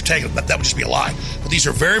letdown once you take it, but that would just be a lie. But these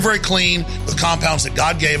are very, very clean with compounds that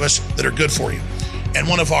God gave us that are good for you. And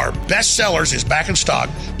one of our best sellers is back in stock,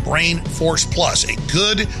 Brain Force Plus, a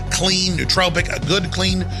good, clean nootropic, a good,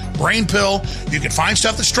 clean brain pill. You can find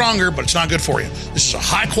stuff that's stronger, but it's not good for you. This is a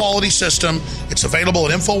high-quality system. It's available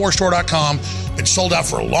at InfoWarsStore.com. Been sold out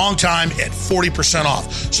for a long time at 40%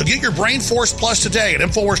 off. So get your Brain Force Plus today at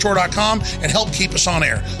InfoWarsStore.com and help keep us on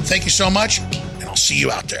air. Thank you so much, and I'll see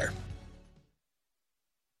you out there.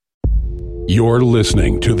 You're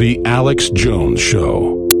listening to The Alex Jones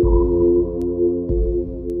Show.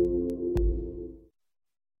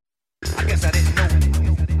 I guess I didn't know.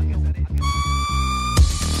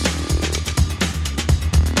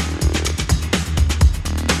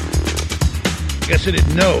 Guess I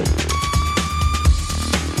didn't know.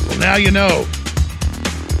 Well, now you know.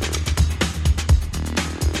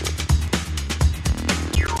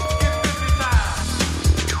 You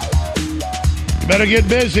better get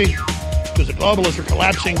busy, because the globalists are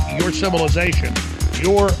collapsing your civilization,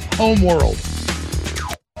 your home world.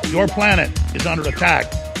 Your planet is under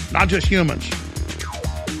attack, not just humans.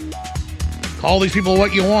 Call these people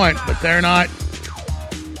what you want, but they're not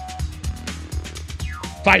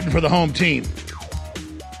fighting for the home team.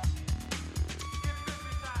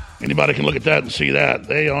 Anybody can look at that and see that.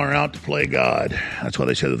 They are out to play God. That's why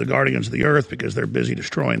they say they're the guardians of the earth, because they're busy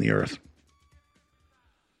destroying the earth.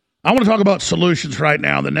 I want to talk about solutions right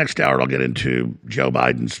now. The next hour, I'll get into Joe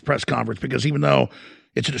Biden's press conference, because even though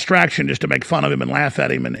it's a distraction just to make fun of him and laugh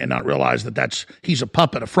at him and not realize that he's a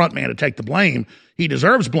puppet, a front man to take the blame, he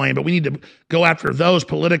deserves blame, but we need to go after those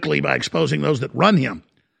politically by exposing those that run him.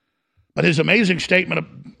 But his amazing statement of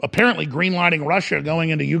apparently greenlighting Russia going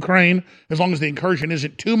into Ukraine, as long as the incursion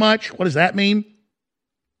isn't too much. What does that mean?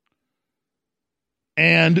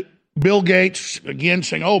 And Bill Gates, again,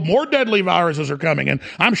 saying, more deadly viruses are coming. And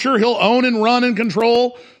I'm sure he'll own and run and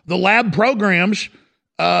control the lab programs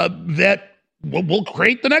that will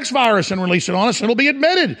create the next virus and release it on us. And it'll be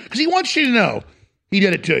admitted because he wants you to know he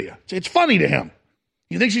did it to you. It's funny to him.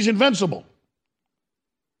 He thinks he's invincible.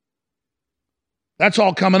 That's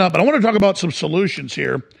all coming up. But I want to talk about some solutions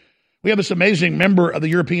here. We have this amazing member of the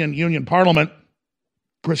European Union Parliament,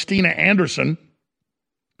 Christina Anderson.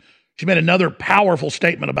 She made another powerful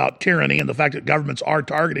statement about tyranny and the fact that governments are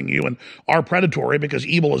targeting you and are predatory because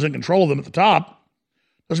evil is in control of them at the top.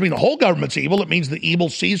 Doesn't mean the whole government's evil. It means the evil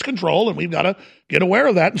sees control, and we've got to get aware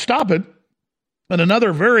of that and stop it. And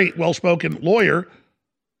another very well-spoken lawyer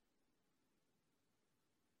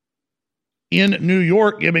in New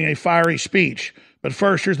York giving a fiery speech. But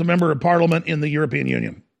first, here's the member of parliament in the European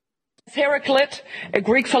Union. Heraclit, a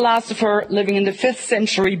Greek philosopher living in the 5th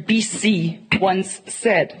century BC, once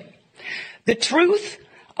said, "The truth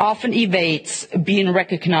often evades being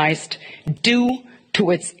recognized due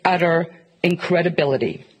to its utter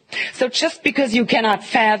incredibility." So just because you cannot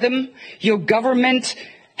fathom your government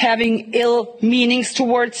having ill meanings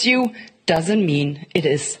towards you doesn't mean it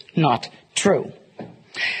is not true.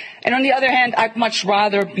 And on the other hand, I'd much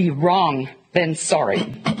rather be wrong than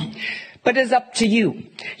sorry. But it's up to you.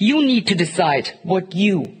 You need to decide what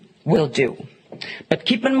you will do. But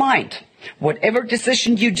keep in mind, whatever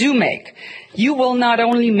decision you do make, you will not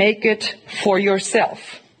only make it for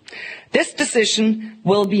yourself. This decision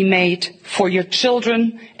will be made for your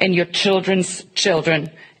children and your children's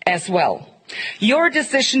children as well. Your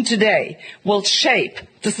decision today will shape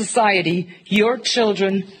the society your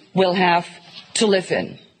children will have to live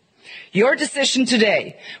in. Your decision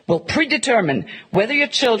today will predetermine whether your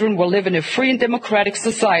children will live in a free and democratic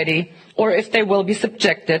society or if they will be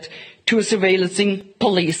subjected to a surveillancing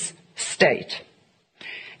police state.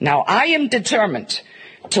 Now, I am determined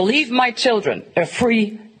to leave my children a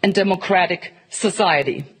free and democratic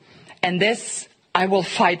society, and this I will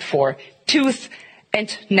fight for tooth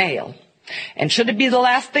and nail. And should it be the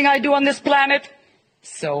last thing I do on this planet,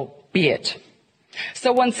 so be it.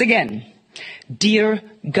 So once again, dear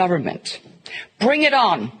government, bring it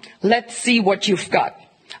on. Let's see what you've got.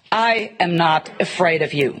 I am not afraid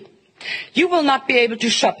of you. You will not be able to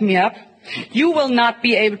shut me up. You will not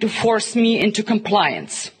be able to force me into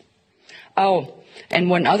compliance. Oh, and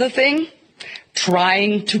one other thing,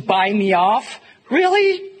 trying to buy me off,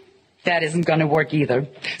 really? That isn't going to work either.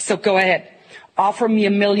 So go ahead, offer me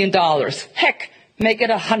 $1 million. Heck, make it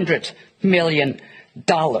 $100 million.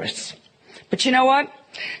 But you know what?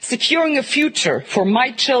 Securing a future for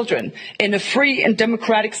my children in a free and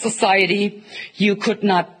democratic society, you could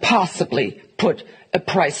not possibly put a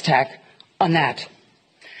price tag on that.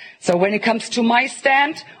 So when it comes to my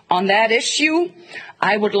stand on that issue,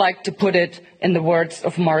 I would like to put it in the words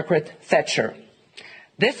of Margaret Thatcher.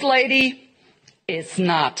 This lady is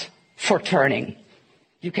not for turning.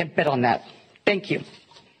 You can bet on that. Thank you.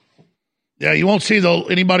 Yeah, you won't see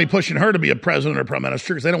anybody pushing her to be a president or prime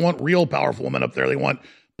minister because they don't want real powerful women up there. They want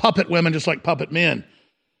puppet women just like puppet men.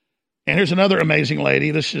 And here's another amazing lady.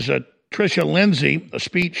 This is Tricia Lindsay, a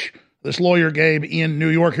speech this lawyer gave in New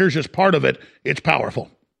York. Here's just part of it. It's powerful.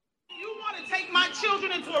 You want to take my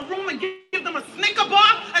children into a room and give them a Snicker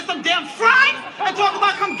bar and some damn fries and talk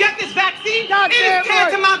about come get this vaccine? It is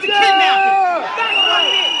tantamount to kidnapping. That's what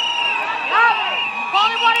it is. Call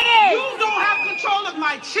it what it is. You don't have control of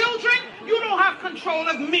my children. You don't have control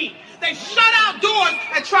of me. They shut out doors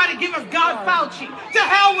and try to give us God Fauci. To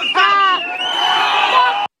hell with Fauci.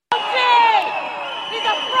 He's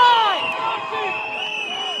a fraud.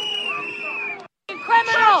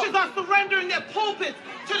 Criminal. Churches are surrendering their pulpits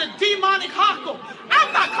to the demonic hostile.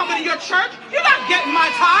 I'm not coming to your church. You're not getting my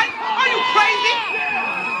tithe. Are you crazy?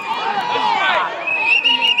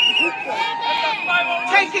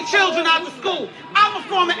 Take your children out of school. I'm a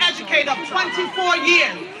former educator of 24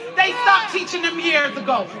 years. They stopped teaching them years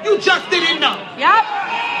ago. You just didn't know. Yep.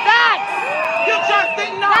 Facts. You just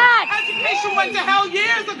didn't know. Facts. Education went to hell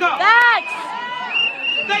years ago. Facts.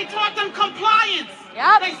 They taught them compliance.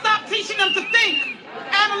 Yep. They stopped teaching them to think.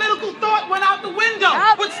 Analytical thought went out the window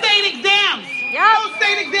with state exams. Yep. Those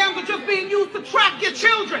state exams are just being used to track your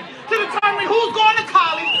children, to determine who's going to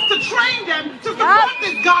college, to train them to support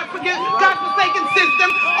this God-forsaken system.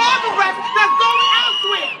 All the rest that's going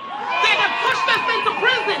elsewhere. They have pushed us into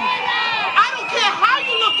prison. I don't care how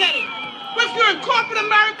you look at it. If you're in corporate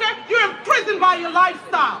America, you're imprisoned by your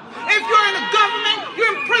lifestyle. If you're in the government,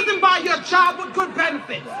 you're imprisoned by your job with good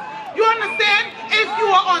benefits. You understand? If you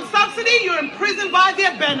are on subsidy, you're imprisoned by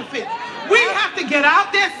their benefits. We have to get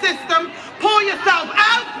out their system, pull yourself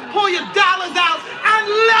out, pull your dollars out, and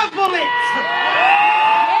level it.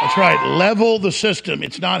 That's right. Level the system.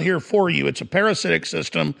 It's not here for you. It's a parasitic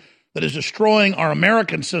system that is destroying our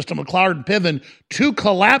American system of Cloward Piven to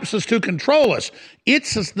collapse us, to control us.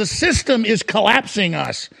 The system is collapsing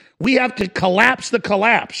us. We have to collapse the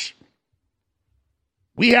collapse.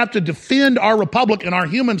 We have to defend our republic and our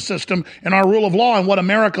human system and our rule of law and what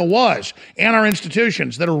America was and our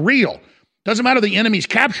institutions that are real. Doesn't matter the enemies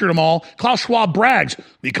captured them all. Klaus Schwab brags,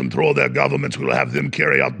 we control their governments, we'll have them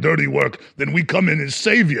carry out dirty work, then we come in as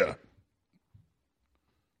savior.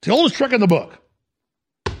 It's the oldest trick in the book.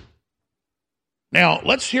 Now,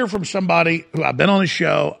 let's hear from somebody who I've been on his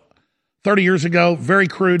show 30 years ago, very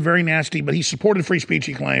crude, very nasty, but he supported free speech,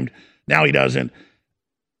 he claimed. Now he doesn't.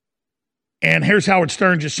 And here's Howard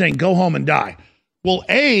Stern just saying, go home and die. Well,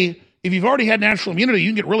 if you've already had natural immunity, you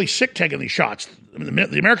can get really sick taking these shots. I mean,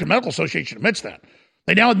 the American Medical Association admits that.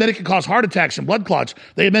 They now admit it can cause heart attacks and blood clots.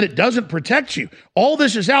 They admit it doesn't protect you. All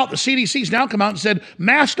this is out. The CDC's now come out and said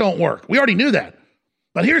masks don't work. We already knew that.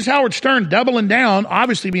 But here's Howard Stern doubling down,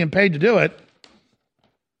 obviously being paid to do it.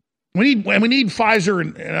 We need Pfizer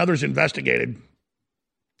and others investigated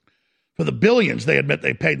for the billions they admit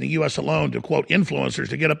they paid in the U.S. alone to, quote, influencers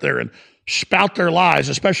to get up there and spout their lies,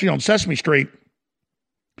 especially on Sesame Street.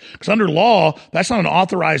 Because under law, that's not an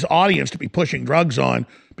authorized audience to be pushing drugs on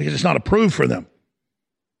because it's not approved for them.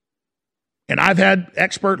 And I've had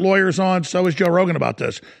expert lawyers on, so is Joe Rogan, about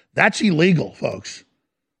this. That's illegal, folks.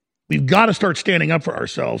 We've got to start standing up for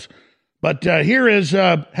ourselves. But here is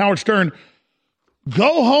Howard Stern.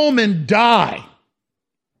 Go home and die.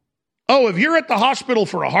 Oh, if you're at the hospital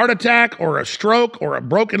for a heart attack or a stroke or a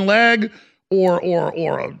broken leg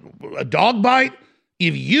or a dog bite,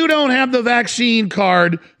 if you don't have the vaccine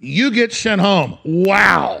card, you get sent home.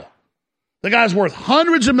 Wow. The guy's worth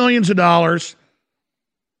hundreds of millions of dollars.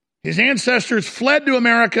 His ancestors fled to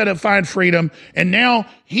America to find freedom, and now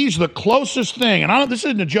he's the closest thing, and this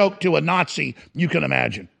isn't a joke, to a Nazi you can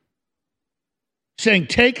imagine, saying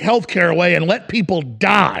take health care away and let people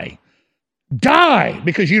die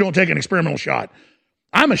because you don't take an experimental shot.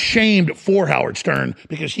 I'm ashamed for Howard Stern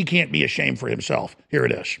because he can't be ashamed for himself. Here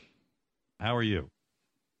it is. How are you?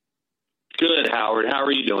 Good, Howard. How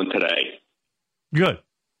are you doing today? Good.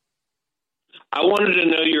 I wanted to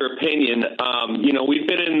know your opinion. We've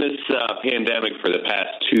been in this pandemic for the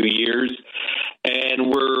past 2 years, and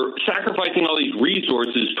we're sacrificing all these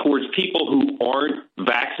resources towards people who aren't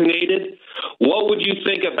vaccinated. What would you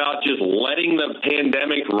think about just letting the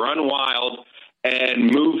pandemic run wild and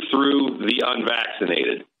move through the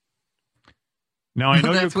unvaccinated? Now, I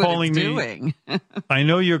know you're calling me. I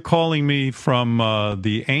know you're calling me from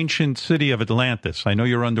the ancient city of Atlantis. I know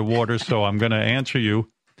you're underwater, so I'm going to answer you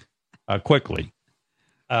quickly.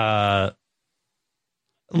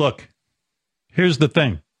 Look, here's the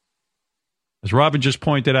thing. As Robin just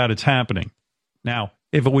pointed out, it's happening. Now,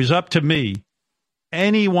 if it was up to me,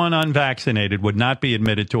 anyone unvaccinated would not be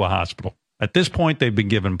admitted to a hospital. At this point, they've been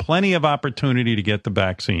given plenty of opportunity to get the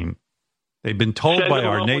vaccine. They've been told by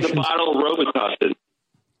our nation's... With a bottle of Robitussin.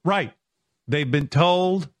 Right. They've been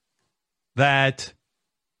told that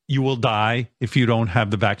you will die if you don't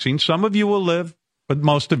have the vaccine. Some of you will live, but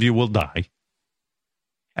most of you will die.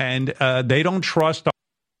 And they don't trust...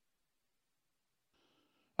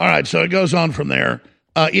 All right, so it goes on from there.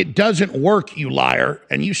 It doesn't work, you liar,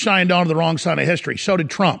 and you signed on to the wrong side of history. So did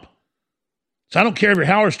Trump. So I don't care if you're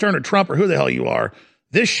Howard Stern or Trump or who the hell you are.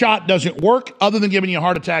 This shot doesn't work other than giving you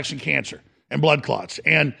heart attacks and cancer and blood clots.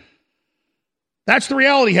 And that's the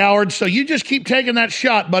reality, Howard. So you just keep taking that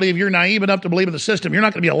shot, buddy. If you're naive enough to believe in the system, you're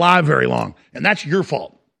not going to be alive very long. And that's your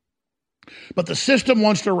fault. But the system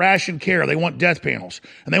wants to ration care. They want death panels.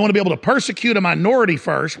 And they want to be able to persecute a minority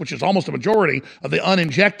first, which is almost a majority of the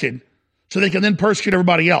uninjected, so they can then persecute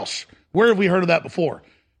everybody else. Where have we heard of that before?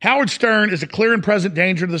 Howard Stern is a clear and present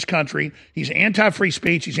danger to this country. He's anti-free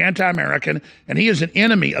speech. He's anti-American. And he is an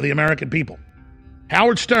enemy of the American people.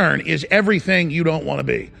 Howard Stern is everything you don't want to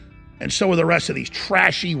be. And so are the rest of these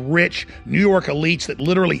trashy, rich New York elites that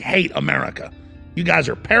literally hate America. You guys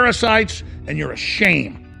are parasites, and you're a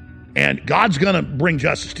shame. And God's going to bring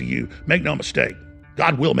justice to you. Make no mistake.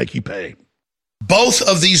 God will make you pay. Both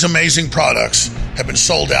of these amazing products have been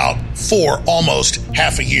sold out for almost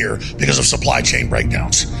half a year because of supply chain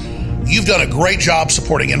breakdowns. You've done a great job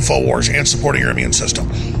supporting InfoWars and supporting your immune system.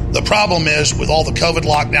 The problem is, with all the COVID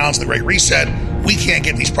lockdowns, the Great Reset, we can't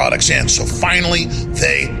get these products in. So finally,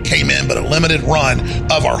 they came in, but a limited run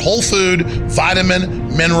of our whole food,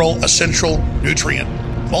 vitamin, mineral, essential, nutrient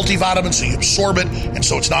multivitamin, so you absorb it, and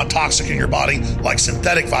so it's not toxic in your body like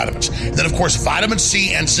synthetic vitamins. And then, of course, vitamin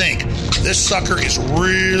C and zinc. This sucker is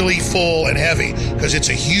really full and heavy because it's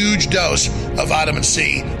a huge dose of vitamin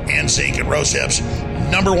C and zinc and rose hips.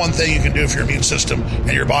 Number one thing you can do for your immune system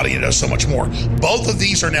and your body, and it does so much more. Both of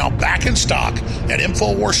these are now back in stock at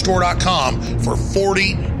InfoWarsStore.com for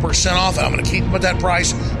 40% off, and I'm going to keep them at that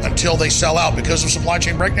price until they sell out. Because of supply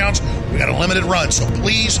chain breakdowns, we got a limited run, so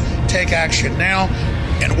please take action now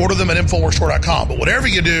and order them at InfoWarsStore.com. But whatever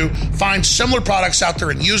you do, find similar products out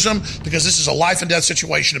there and use them, because this is a life and death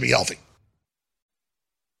situation to be healthy.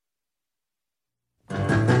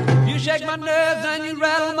 You shake my nerves and you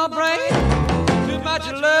rattle my brain. Too much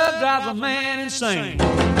of love drives a man insane.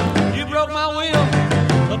 You broke my will,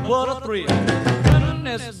 but what a thrill.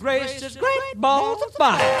 Goodness gracious, great balls of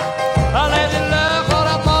fire. I let you love what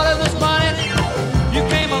I thought it was funny. You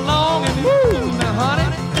came along and woo, now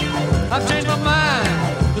honey, I've changed my mind.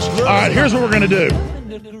 All right, here's what we're going to do,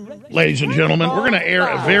 ladies and gentlemen. We're going to air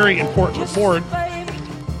a very important report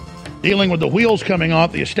dealing with the wheels coming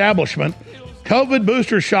off the establishment. COVID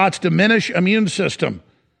booster shots diminish immune system.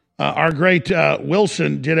 Our great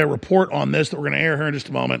Wilson did a report on this that we're going to air here in just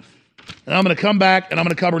a moment. And I'm going to come back and I'm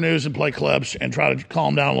going to cover news and play clips and try to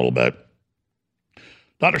calm down a little bit.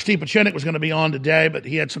 Dr. Steve Pachinik was going to be on today, but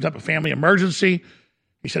he had some type of family emergency.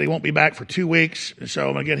 He said he won't be back for 2 weeks. So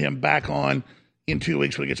I'm going to get him back on in 2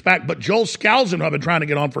 weeks when he gets back. But Joel Skousen, who I've been trying to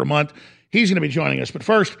get on for a month, he's going to be joining us. But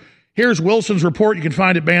first, here's Wilson's report. You can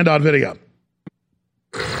find it band.video.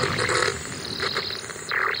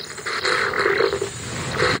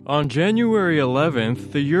 On January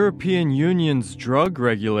 11th, the European Union's drug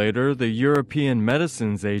regulator, the European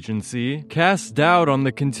Medicines Agency, cast doubt on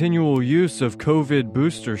the continual use of COVID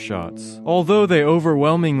booster shots. Although they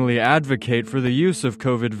overwhelmingly advocate for the use of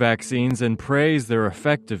COVID vaccines and praise their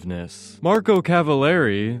effectiveness. Marco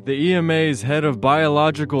Cavalieri, the EMA's head of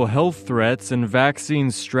biological health threats and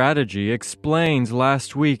vaccine strategy, explained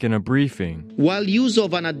last week in a briefing. While use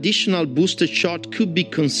of an additional booster shot could be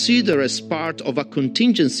considered as part of a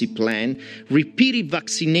contingency plan, repeated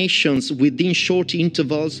vaccinations within short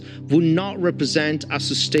intervals would not represent a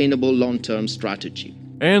sustainable long-term strategy.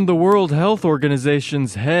 And the World Health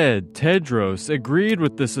Organization's head, Tedros, agreed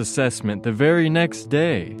with this assessment the very next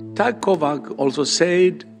day. Tag Kovac also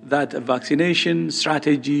said that a vaccination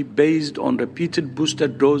strategy based on repeated booster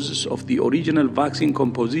doses of the original vaccine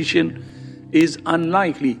composition is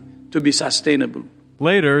unlikely to be sustainable.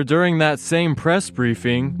 Later, during that same press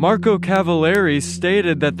briefing, Marco Cavalieri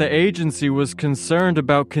stated that the agency was concerned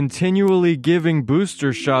about continually giving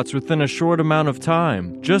booster shots within a short amount of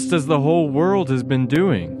time, just as the whole world has been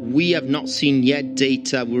doing. We have not seen yet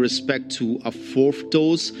data with respect to a fourth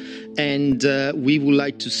dose, and we would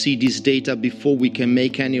like to see this data before we can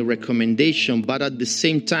make any recommendation. But at the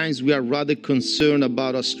same time, we are rather concerned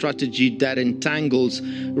about a strategy that entangles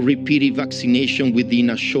repeated vaccination within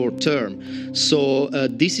a short term. So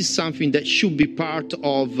this is something that should be part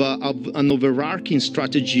of an overarching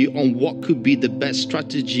strategy on what could be the best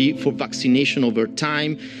strategy for vaccination over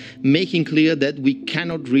time, making clear that we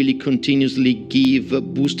cannot really continuously give a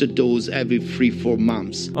booster dose every 3-4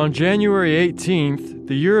 months. On January 18th,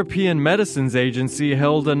 the European Medicines Agency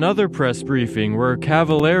held another press briefing where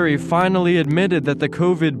Cavalieri finally admitted that the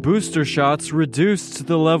COVID booster shots reduced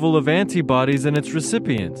the level of antibodies in its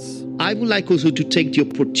recipients. I would like also to take the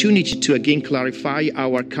opportunity to again clarify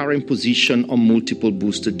our current position on multiple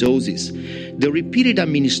booster doses. The repeated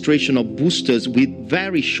administration of boosters with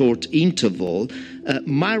very short interval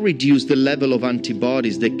might reduce the level of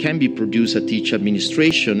antibodies that can be produced at each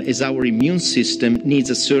administration, as our immune system needs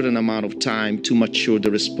a certain amount of time to mature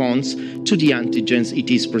the response to the antigens it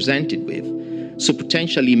is presented with, so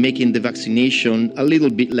potentially making the vaccination a little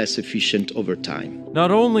bit less efficient over time. Not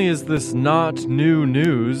only is this not new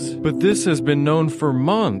news, but this has been known for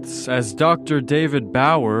months, as Dr. David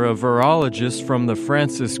Bauer, a virologist from the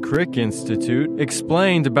Francis Crick Institute,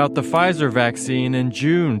 explained about the Pfizer vaccine in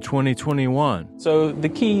June 2021. So the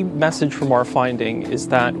key message from our finding is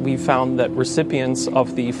that we found that recipients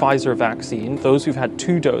of the Pfizer vaccine, those who've had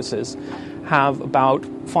 2 doses, have about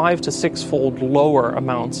 5 to 6-fold lower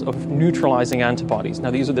amounts of neutralizing antibodies.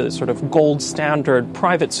 Now, these are the sort of gold standard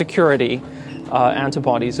private security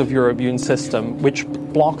antibodies of your immune system, which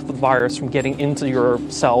block the virus from getting into your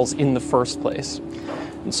cells in the first place.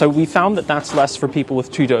 And so we found that that's less for people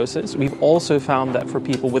with 2 doses. We've also found that for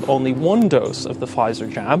people with only 1 dose of the Pfizer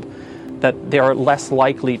jab, that they are less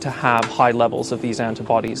likely to have high levels of these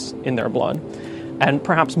antibodies in their blood. And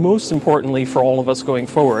perhaps most importantly for all of us going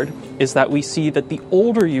forward is that we see that the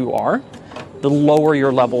older you are, the lower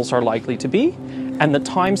your levels are likely to be. And the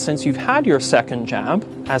time since you've had your second jab,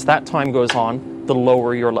 as that time goes on, the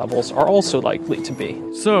lower your levels are also likely to be.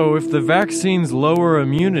 So if the vaccines lower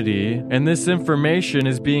immunity, and this information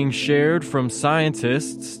is being shared from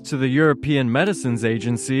scientists to the European Medicines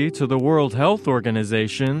Agency to the World Health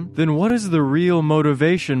Organization, then what is the real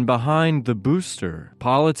motivation behind the booster?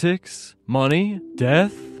 Politics? Money?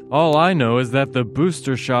 Death? All I know is that the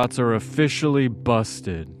booster shots are officially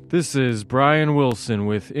busted. This is Brian Wilson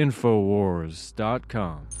with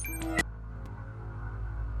Infowars.com.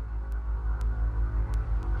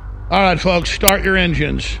 All right, folks, start your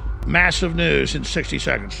engines. Massive news in 60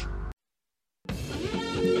 seconds.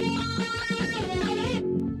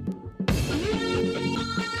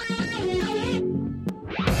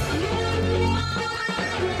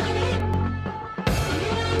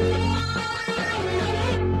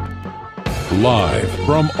 Live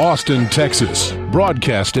from Austin, Texas,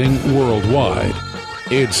 broadcasting worldwide,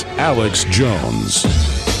 it's Alex Jones.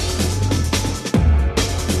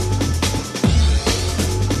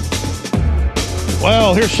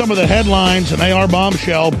 Well, here's some of the headlines, and they are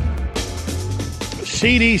bombshell.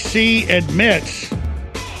 CDC admits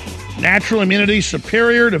natural immunity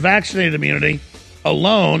superior to vaccinated immunity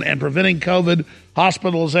alone and preventing COVID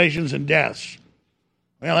hospitalizations and deaths.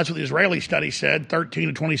 Well, that's what the Israeli study said, 13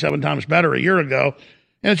 to 27 times better a year ago.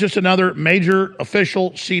 And it's just another major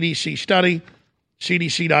official CDC study,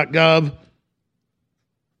 cdc.gov,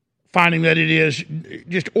 finding that it is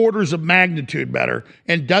just orders of magnitude better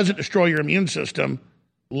and doesn't destroy your immune system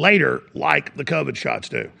later like the COVID shots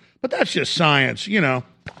do. But that's just science, you know.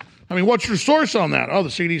 I mean, what's your source on that? Oh, the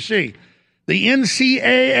CDC. The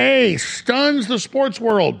NCAA stuns the sports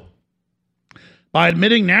world by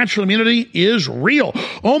admitting natural immunity is real.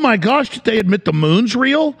 Oh my gosh, did they admit the moon's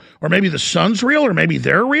real? Or maybe the sun's real? Or maybe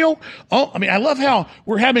they're real? Oh, I mean, I love how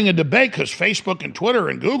we're having a debate because Facebook and Twitter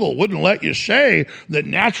and Google wouldn't let you say that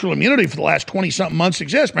natural immunity for the last 20-something months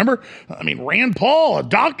exists. Remember? I mean, Rand Paul, a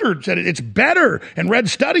doctor, said it's better and read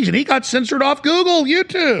studies, and he got censored off Google,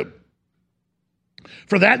 YouTube,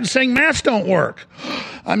 for that and saying masks don't work.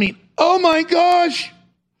 I mean, oh my gosh.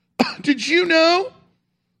 Did you know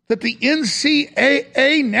that the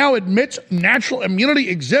NCAA now admits natural immunity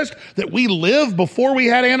exists, that we lived before we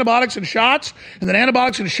had antibiotics and shots, and that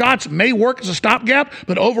antibiotics and shots may work as a stopgap,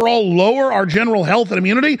 but overall lower our general health and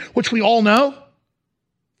immunity, which we all know?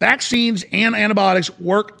 Vaccines and antibiotics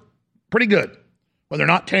work pretty good when they're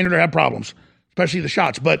not tainted or have problems, especially the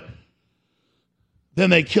shots. But then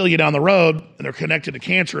they kill you down the road, and they're connected to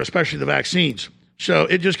cancer, especially the vaccines. So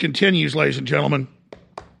it just continues, ladies and gentlemen.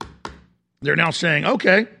 They're now saying,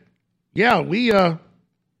 okay, yeah, we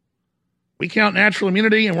count natural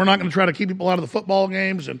immunity, and we're not going to try to keep people out of the football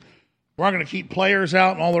games, and we're not going to keep players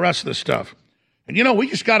out and all the rest of this stuff. And, you know, we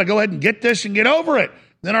just got to go ahead and get this and get over it.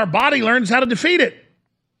 Then our body learns how to defeat it.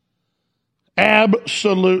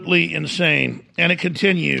 Absolutely insane. And it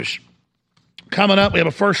continues. Coming up, we have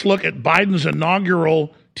a first look at Biden's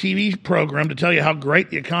inaugural TV program to tell you how great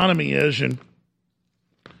the economy is and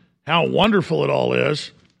how wonderful it all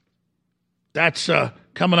is. That's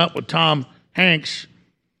coming up with Tom Hanks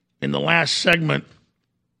in the last segment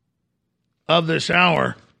of this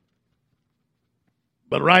hour.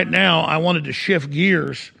 But right now, I wanted to shift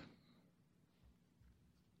gears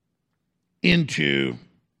into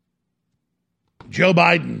Joe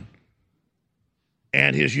Biden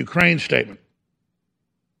and his Ukraine statement.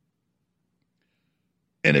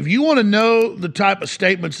 And if you want to know the type of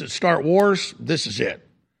statements that start wars, this is it.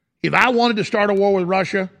 If I wanted to start a war with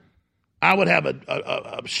Russia, I would have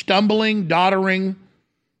a stumbling, doddering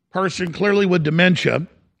person, clearly with dementia,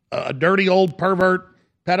 a dirty old pervert,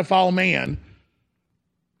 pedophile man,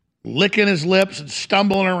 licking his lips and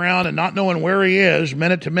stumbling around and not knowing where he is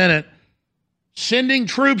minute to minute, sending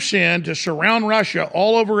troops in to surround Russia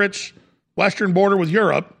all over its western border with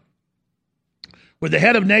Europe, with the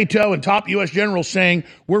head of NATO and top U.S. generals saying,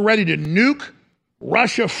 we're ready to nuke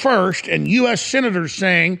Russia first, and U.S. senators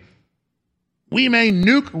saying, we may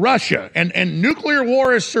nuke Russia, and nuclear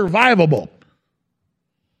war is survivable.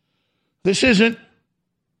 This isn't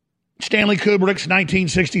Stanley Kubrick's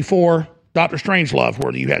 1964 Dr. Strangelove,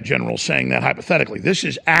 where you had generals saying that hypothetically. This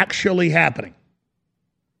is actually happening.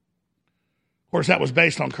 Of course, that was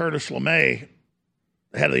based on Curtis LeMay,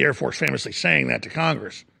 the head of the Air Force, famously saying that to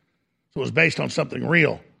Congress. So it was based on something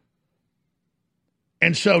real.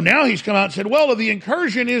 And so now he's come out and said, well, if the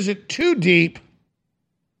incursion isn't too deep,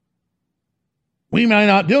 we might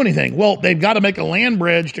not do anything. Well, they've got to make a land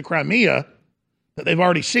bridge to Crimea that they've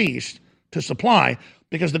already seized to supply,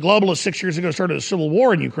 because the globalists 6 years ago started a civil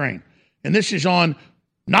war in Ukraine. And this is on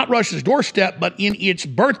not Russia's doorstep, but in its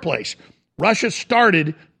birthplace. Russia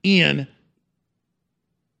started in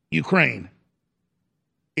Ukraine.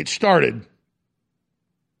 It started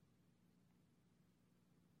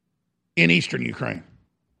in eastern Ukraine.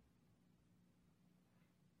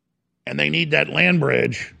 And they need that land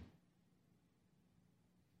bridge.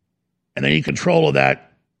 And they need control of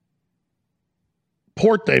that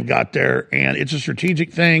port they've got there. And it's a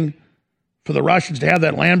strategic thing for the Russians to have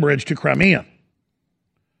that land bridge to Crimea.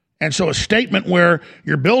 And so a statement where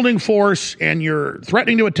you're building force and you're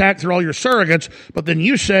threatening to attack through all your surrogates, but then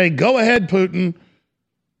you say, go ahead, Putin,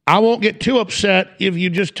 I won't get too upset if you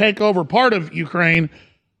just take over part of Ukraine,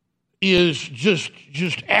 is just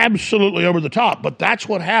absolutely over the top. But that's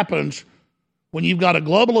what happens when you've got a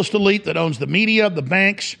globalist elite that owns the media, the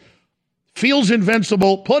banks, feels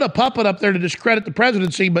invincible, put a puppet up there to discredit the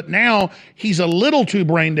presidency, but now he's a little too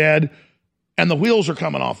brain dead, and the wheels are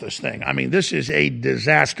coming off this thing. I mean, this is a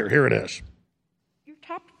disaster. Here it is. Your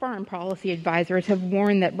top foreign policy advisors have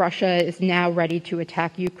warned that Russia is now ready to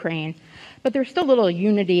attack Ukraine, but there's still little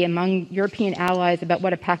unity among European allies about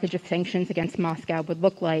what a package of sanctions against Moscow would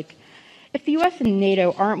look like. If the U.S. and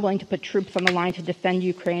NATO aren't willing to put troops on the line to defend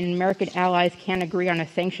Ukraine and American allies can't agree on a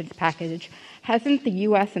sanctions package, hasn't the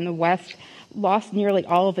U.S. and the West lost nearly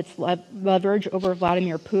all of its leverage over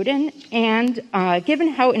Vladimir Putin? And given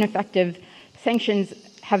how ineffective sanctions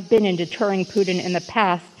have been in deterring Putin in the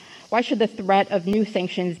past, why should the threat of new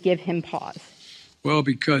sanctions give him pause? Well,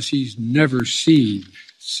 because he's never seen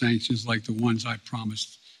sanctions like the ones I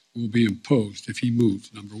promised will be imposed if he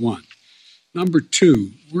moves, number one. Number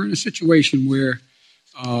two, we're in a situation where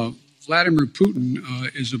Vladimir Putin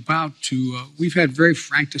is about to, we've had very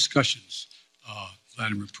frank discussions,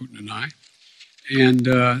 Vladimir Putin and I, and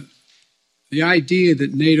the idea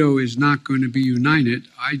that NATO is not going to be united,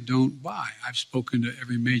 I don't buy. I've spoken to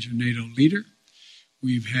every major NATO leader.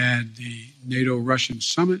 We've had the NATO-Russian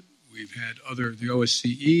summit. We've had the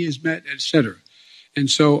OSCE has met, et cetera. And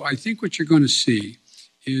so I think what you're going to see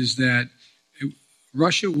is that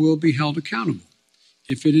Russia will be held accountable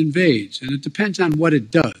if it invades. And it depends on what it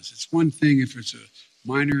does. It's one thing if it's a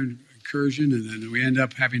minor incursion and then we end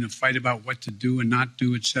up having a fight about what to do and not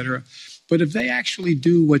do, et cetera. But if they actually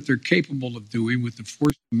do what they're capable of doing with the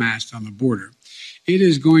force amassed on the border, it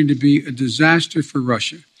is going to be a disaster for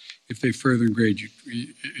Russia if they further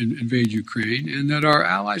invade Ukraine, and that our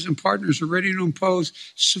allies and partners are ready to impose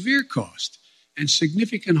severe cost and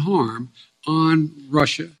significant harm on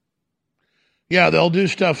Russia. Yeah, they'll do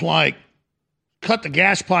stuff like cut the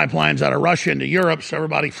gas pipelines out of Russia into Europe so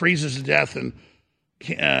everybody freezes to death and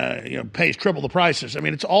pays triple the prices. I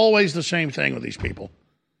mean, it's always the same thing with these people.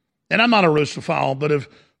 And I'm not a Russophile, but if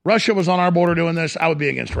Russia was on our border doing this, I would be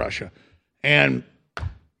against Russia. And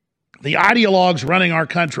the ideologues running our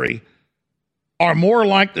country are more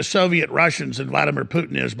like the Soviet Russians than Vladimir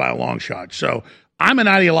Putin is by a long shot. So I'm an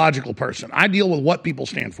ideological person. I deal with what people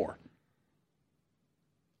stand for.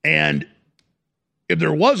 And if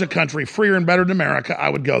there was a country freer and better than America, I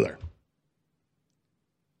would go there.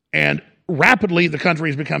 And rapidly, the country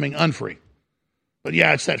is becoming unfree. But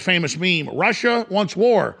yeah, it's that famous meme. Russia wants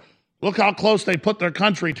war. Look how close they put their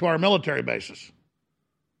country to our military bases.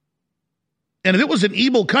 And if it was an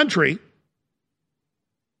evil country,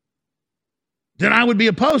 then I would be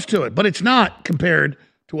opposed to it. But it's not compared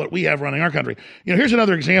to what we have running our country. You know, here's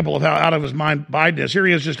another example of how out of his mind Biden is. Here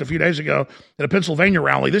he is just a few days ago at a Pennsylvania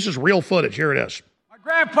rally. This is real footage. Here it is. My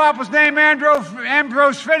grandpa was named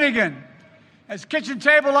Ambrose Finnegan. At kitchen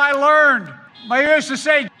table, I learned. I used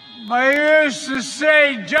to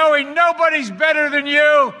say, Joey, nobody's better than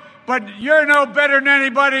you, but you're no better than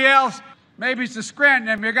anybody else. Maybe it's the Scranton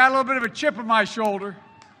in me. I got a little bit of a chip on my shoulder.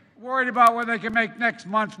 Worried about whether they can make next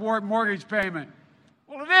month's mortgage payment.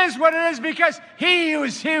 Well, it is what it is because he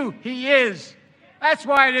is who he is. That's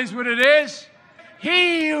why it is what it is.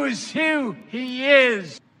 He is who he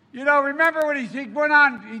is. You know, remember when he went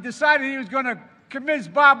on, he decided he was going to convince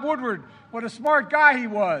Bob Woodward what a smart guy he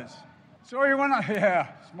was. So he went on, yeah,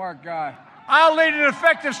 smart guy. I'll lead an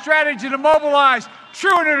effective strategy to mobilize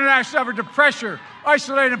true international effort to pressure,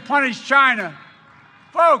 isolate, and punish China.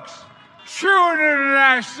 Folks, true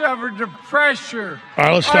international effort to pressure. All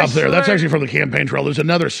right, let's stop there. That's actually from the campaign trail. There's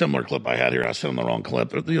another similar clip I had here. I sent on the wrong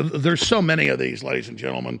clip. There's so many of these, ladies and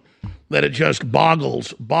gentlemen, that it just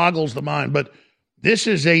boggles the mind. But this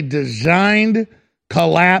is a designed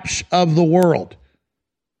collapse of the world.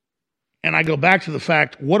 And I go back to the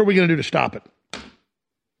fact, what are we going to do to stop it?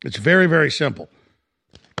 It's very, very simple.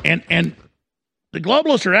 And the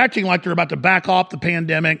globalists are acting like they're about to back off the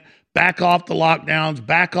pandemic, back off the lockdowns,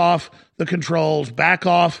 back off the controls, back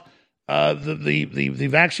off the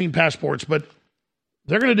vaccine passports, but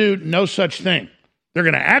they're going to do no such thing. They're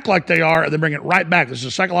going to act like they are and then bring it right back. This is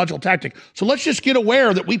a psychological tactic. So let's just get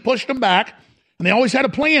aware that we pushed them back, and they always had a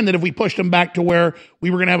plan that if we pushed them back to where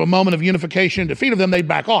we were going to have a moment of unification and defeat of them, they'd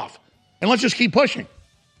back off. And let's just keep pushing.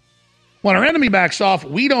 When our enemy backs off,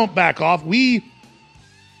 we don't back off. We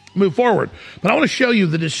move forward. But I want to show you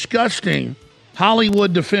the disgusting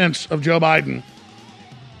Hollywood defense of Joe Biden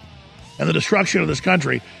and the destruction of this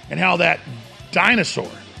country and how that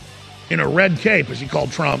dinosaur in a red cape, as he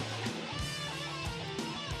called Trump,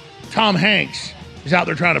 Tom Hanks, is out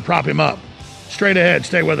there trying to prop him up. Straight ahead.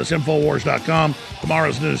 Stay with us. Infowars.com.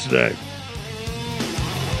 Tomorrow's News Today.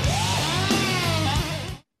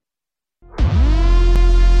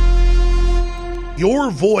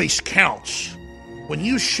 Your voice counts. When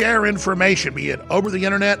you share information, be it over the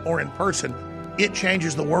internet or in person, it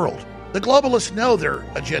changes the world. The globalists know their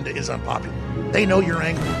agenda is unpopular. They know you're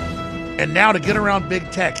angry. And now to get around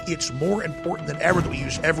big tech, it's more important than ever that we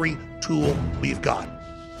use every tool we've got.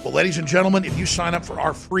 Well, ladies and gentlemen, if you sign up for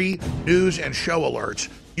our free news and show alerts,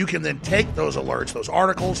 you can then take those alerts, those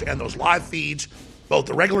articles, and those live feeds, both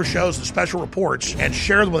the regular shows and special reports, and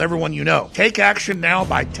share them with everyone you know. Take action now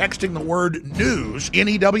by texting the word NEWS,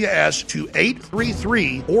 N-E-W-S, to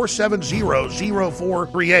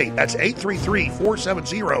 833-470-0438. That's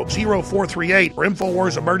 833-470-0438 for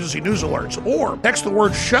InfoWars Emergency News Alerts. Or text the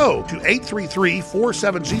word SHOW to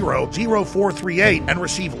 833-470-0438 and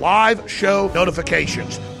receive live show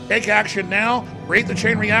notifications. Take action now, create the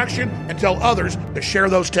chain reaction, and tell others to share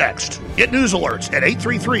those texts. Get news alerts at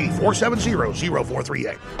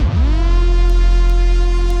 833-470-0438.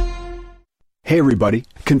 Hey everybody,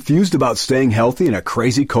 confused about staying healthy in a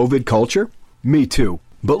crazy COVID culture? Me too.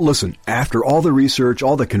 But listen, after all the research,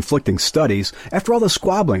 all the conflicting studies, after all the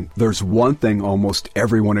squabbling, there's one thing almost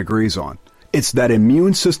everyone agrees on. It's that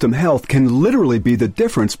immune system health can literally be the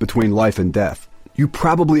difference between life and death. You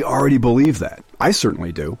probably already believe that. I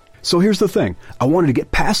certainly do. So here's the thing. I wanted to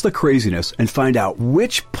get past the craziness and find out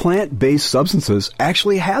which plant-based substances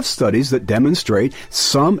actually have studies that demonstrate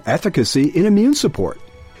some efficacy in immune support.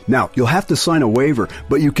 Now, you'll have to sign a waiver,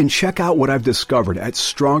 but you can check out what I've discovered at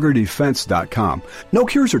StrongerDefense.com. No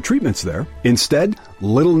cures or treatments there. Instead,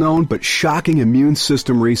 little-known but shocking immune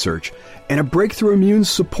system research and a breakthrough immune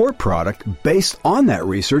support product based on that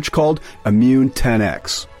research called Immune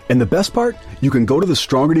 10X. And the best part? You can go to the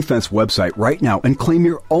Stronger Defense website right now and claim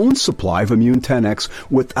your own supply of Immune 10X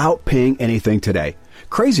without paying anything today.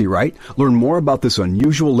 Crazy, right? Learn more about this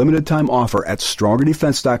unusual limited-time offer at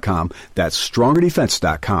StrongerDefense.com. That's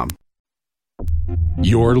StrongerDefense.com.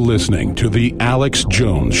 You're listening to The Alex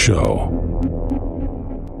Jones Show.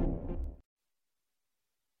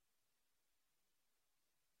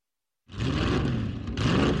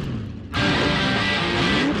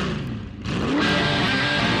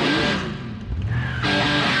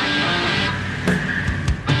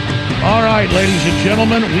 All right, ladies and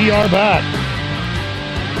gentlemen, we are back.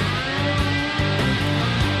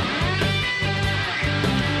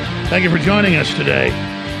 Thank you for joining us today.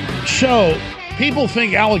 So, People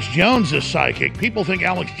think Alex Jones is psychic. People think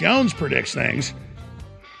Alex Jones predicts things.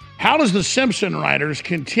 How does the Simpson writers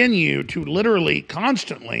continue to literally,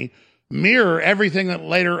 constantly mirror everything that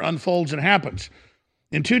later unfolds and happens?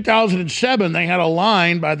 In 2007, they had a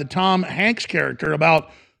line by the Tom Hanks character about,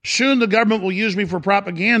 soon the government will use me for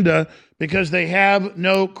propaganda because they have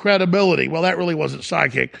no credibility. Well, that really wasn't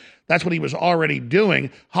psychic. That's what he was already doing.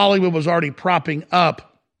 Hollywood was already propping up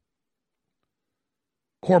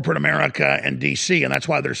corporate America and D.C., and that's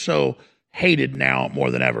why they're so hated now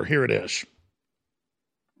more than ever. Here it is.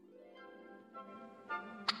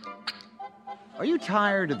 Are you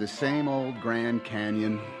tired of the same old Grand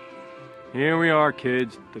Canyon? Here we are,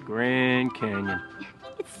 kids, the Grand Canyon.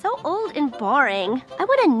 It's so old and boring. I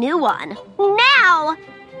want a new one. Now!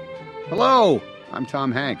 Hello, I'm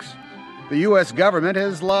Tom Hanks. The U.S. government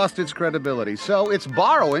has lost its credibility, so it's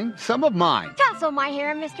borrowing some of mine. Tousle my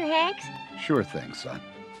hair, Mr. Hanks. Sure thing, son.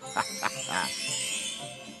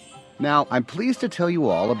 Now, I'm pleased to tell you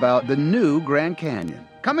all about the new Grand Canyon.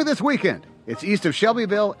 Coming this weekend. It's east of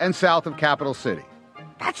Shelbyville and south of Capital City.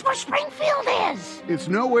 That's where Springfield is. It's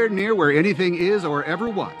nowhere near where anything is or ever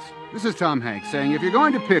was. This is Tom Hanks saying if you're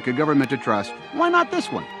going to pick a government to trust, why not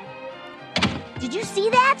this one? Did you see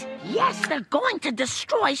that? Yes, they're going to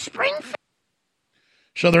destroy Springfield.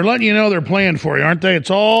 So they're letting you know they're playing for you, aren't they?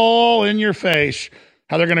 It's all in your face.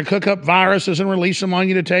 How they're going to cook up viruses and release them on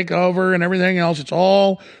you to take over and everything else. It's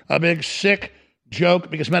all a big sick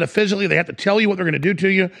joke because metaphysically they have to tell you what they're going to do to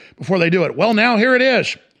you before they do it. Well, now here it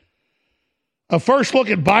is. A first look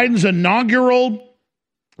at Biden's inaugural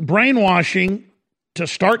brainwashing to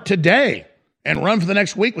start today and run for the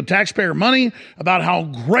next week with taxpayer money about how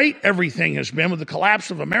great everything has been with the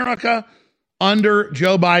collapse of America under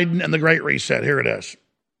Joe Biden and the Great Reset. Here it is.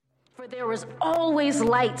 For there was always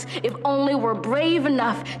light, if only we're brave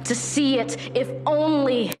enough to see it, if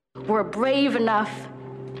only we're brave enough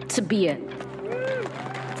to be it.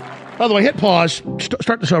 By the way, hit pause.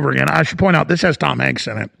 Start this over again. I should point out this has Tom Hanks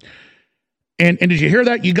in it. And did you hear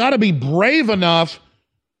that? You got to be brave enough,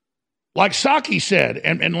 like Psaki said,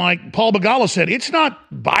 and like Paul Begala said, it's not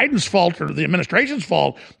Biden's fault or the administration's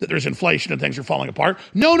fault that there's inflation and things are falling apart.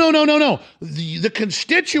 No. The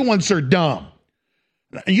constituents are dumb.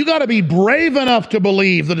 You got to be brave enough to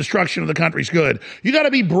believe the destruction of the country's good. You got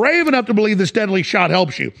to be brave enough to believe this deadly shot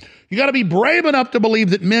helps you. You got to be brave enough to believe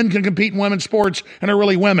that men can compete in women's sports and are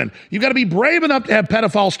really women. You got to be brave enough to have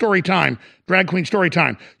pedophile story time, drag queen story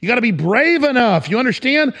time. You got to be brave enough, you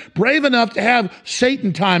understand? Brave enough to have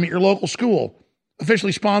Satan time at your local school,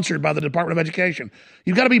 officially sponsored by the Department of Education.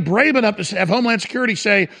 You've got to be brave enough to have Homeland Security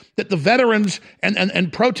say that the veterans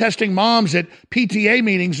and protesting moms at PTA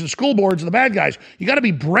meetings and school boards are the bad guys. You got to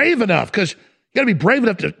be brave enough because you got to be brave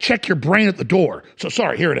enough to check your brain at the door. So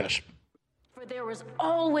sorry, here it is. For there was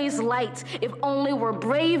always light, if only we're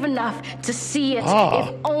brave enough to see it,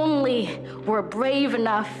 if only we're brave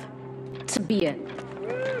enough to be it.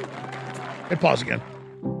 Hit pause again.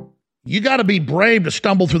 You got to be brave to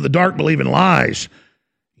stumble through the dark, believing lies.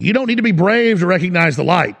 You don't need to be brave to recognize the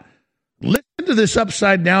light. Listen to this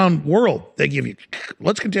upside down world they give you.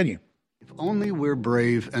 Let's continue. If only we're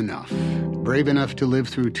brave enough to live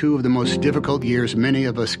through two of the most difficult years many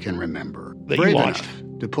of us can remember. Brave enough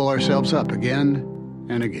to pull ourselves up again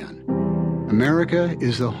and again. America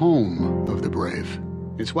is the home of the brave.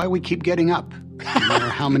 It's why we keep getting up, no matter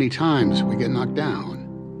how many times we get knocked down.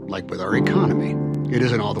 Like with our economy. It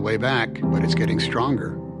isn't all the way back, but it's getting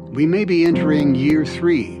stronger. We may be entering year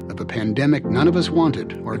 3 of a pandemic none of us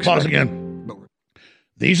wanted or expected. Pause again.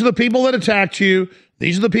 These are the people that attacked you.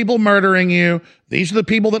 These are the people murdering you. These are the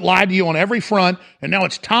people that lied to you on every front. And now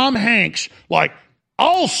it's Tom Hanks like,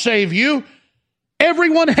 I'll save you.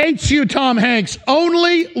 Everyone hates you, Tom Hanks.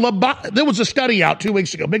 There was a study out 2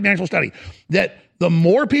 weeks ago, big national study, that the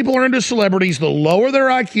more people are into celebrities, the lower their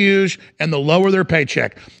IQs and the lower their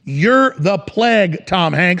paycheck. You're the plague,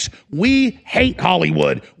 Tom Hanks. We hate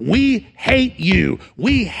Hollywood. We hate you.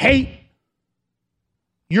 We hate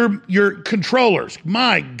your controllers.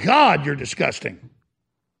 My God, you're disgusting.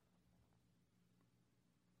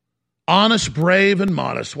 Honest, brave, and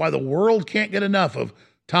modest. Why the world can't get enough of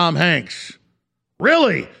Tom Hanks.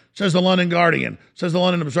 Really, says the London Guardian, says the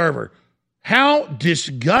London Observer. How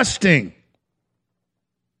disgusting.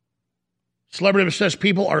 Celebrity obsessed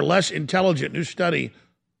people are less intelligent. New study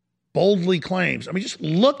boldly claims. I mean, just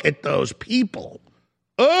look at those people.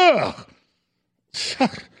 Ugh.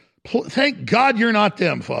 Thank God you're not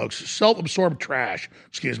them, folks. Self-absorbed trash.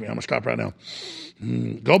 Excuse me, I'm going to stop right now.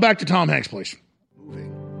 Go back to Tom Hanks, please.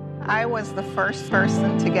 I was the first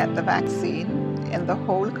person to get the vaccine in the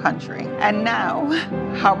whole country. And now,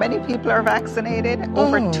 how many people are vaccinated?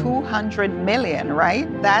 Over 200 million,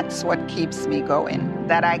 right? That's what keeps me going,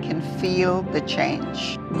 that I can feel the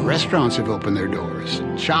change. Restaurants have opened their doors.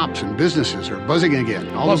 Shops and businesses are buzzing again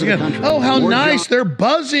all over the country. Oh, how nice. They're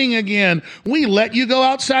buzzing again. We let you go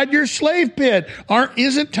outside your slave pit.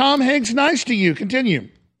 Isn't Tom Hanks nice to you? Continue.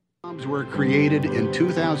 Jobs were created in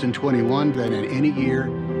 2021 than in any year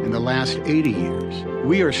in the last 80 years.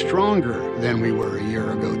 We are stronger than we were a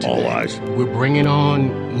year ago today. All lies. We're bringing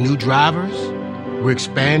on new drivers. We're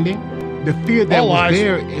expanding. The fear that was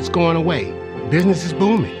there, it's going away. Business is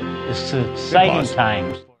booming. It's exciting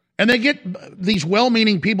times. And they get these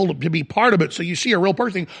well-meaning people to be part of it. So you see a real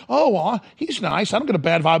person, he's nice. I don't get a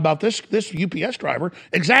bad vibe about this UPS driver.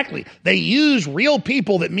 Exactly. They use real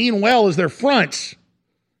people that mean well as their fronts.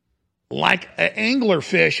 Like an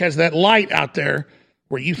anglerfish has that light out there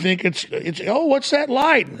where you think it's what's that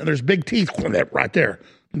light? And there's big teeth right there.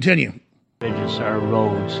 Continue. Bridges, our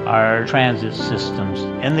roads, our transit systems,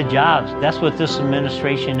 and the jobs. That's what this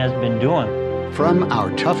administration has been doing. From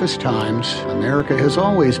our toughest times, America has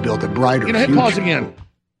always built a brighter future. Hit pause again.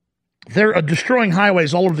 They're destroying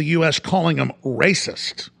highways all over the U.S., calling them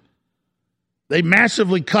racist. They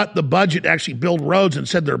massively cut the budget to actually build roads and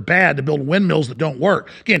said they're bad to build windmills that don't work.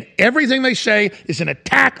 Again, everything they say is an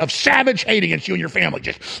attack of savage hate against you and your family.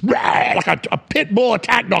 Just like a pit bull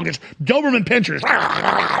attack dog. It's Doberman pinchers.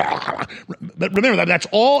 But remember, that's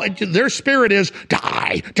all. Their spirit is,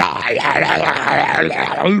 die.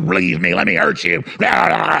 Leave me. Let me hurt you.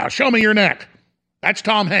 Show me your neck. That's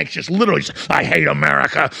Tom Hanks, just literally, I hate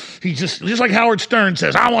America. He's just like Howard Stern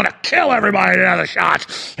says, I want to kill everybody that has the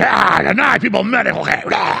shots. Deny people medical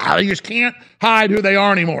care. He just can't hide who they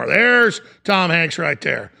are anymore. There's Tom Hanks right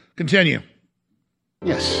there. Continue.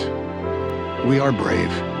 Yes, we are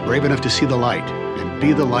brave enough to see the light and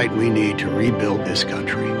be the light we need to rebuild this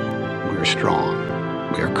country. We are strong.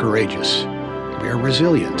 We are courageous. We are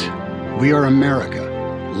resilient. We are America,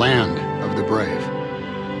 land of the brave.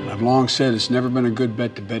 I've long said it's never been a good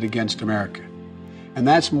bet to bet against America. And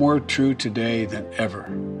that's more true today than ever.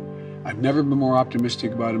 I've never been more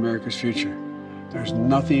optimistic about America's future. There's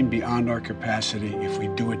nothing beyond our capacity if we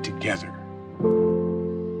do it together.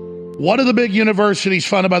 What do the big universities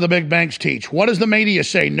funded by the big banks teach? What does the media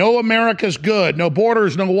say? No, America's good. No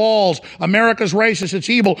borders, no walls. America's racist. It's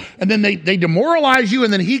evil. And then they demoralize you,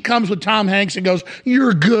 and then he comes with Tom Hanks and goes,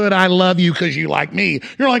 you're good. I love you because you like me.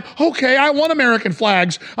 You're like, okay, I want American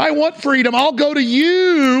flags. I want freedom. I'll go to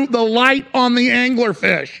you, the light on the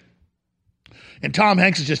anglerfish. And Tom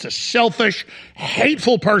Hanks is just a selfish,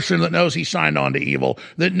 hateful person that knows he signed on to evil,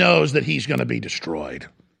 that knows that he's going to be destroyed.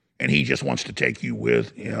 And he just wants to take you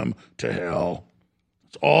with him to hell.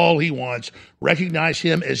 That's all he wants. Recognize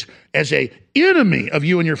him as a enemy of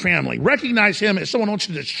you and your family. Recognize him as someone who wants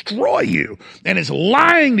to destroy you and is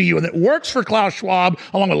lying to you and that works for Klaus Schwab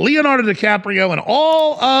along with Leonardo DiCaprio and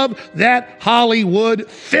all of that Hollywood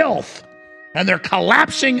filth. And they're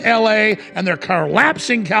collapsing L.A. and they're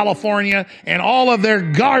collapsing California and all of their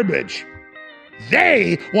garbage.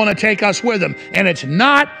 They want to take us with them, and it's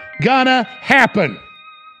not gonna happen.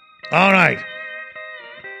 All right.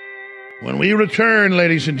 When we return,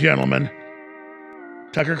 ladies and gentlemen,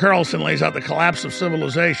 Tucker Carlson lays out the collapse of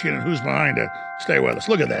civilization and who's behind it. Stay with us.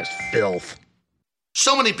 Look at this filth.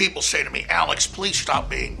 So many people say to me, Alex, please stop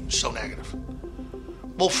being so negative.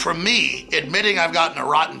 Well, for me, admitting I've gotten a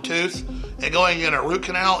rotten tooth and going in a root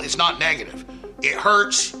canal is not negative. It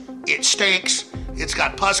hurts. It stinks. It's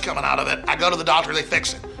got pus coming out of it. I go to the doctor, they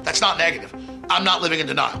fix it. That's not negative. I'm not living in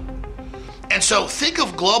denial. And so think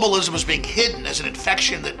of globalism as being hidden as an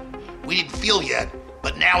infection that we didn't feel yet,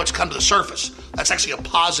 but now it's come to the surface. That's actually a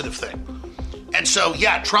positive thing. And so,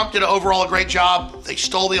 yeah, Trump did overall a great job. They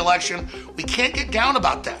stole the election. We can't get down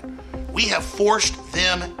about that. We have forced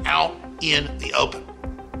them out in the open.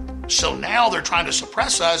 So now they're trying to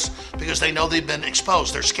suppress us because they know they've been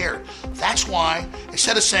exposed. They're scared. That's why,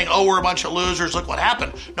 instead of saying, oh, we're a bunch of losers, look what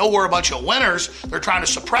happened. No, we're a bunch of winners. They're trying to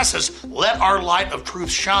suppress us. Let our light of truth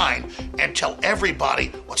shine and tell everybody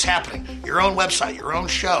what's happening. Your own website, your own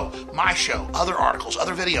show, my show, other articles,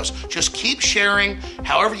 other videos. Just keep sharing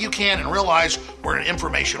however you can and realize we're in an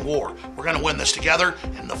information war. We're going to win this together,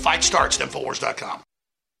 and the fight starts at Infowars.com.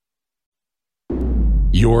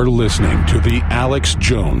 You're listening to The Alex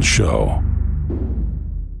Jones Show.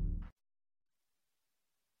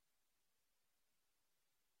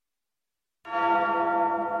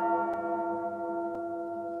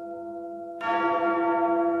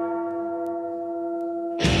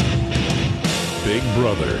 Big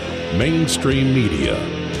Brother, mainstream media,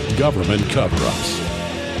 government cover-ups.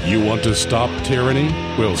 You want to stop tyranny?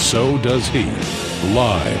 Well, so does he.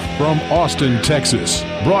 Live from Austin, Texas,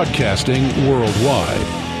 broadcasting worldwide,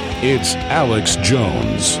 it's Alex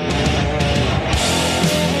Jones.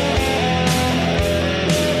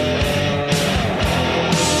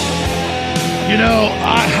 You know,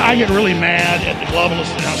 I get really mad at the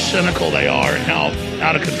globalists and how cynical they are and how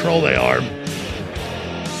out of control they are.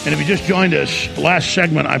 And if you just joined us, last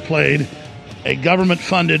segment I played a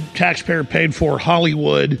government-funded, taxpayer-paid-for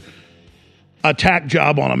Hollywood attack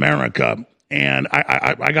job on America. And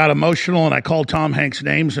I got emotional and I called Tom Hanks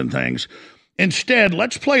names and things. Instead,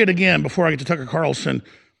 let's play it again before I get to Tucker Carlson,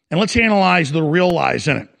 and let's analyze the real lies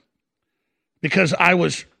in it. Because I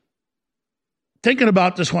was thinking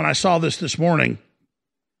about this when I saw this morning,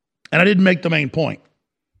 and I didn't make the main point.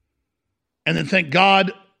 And then thank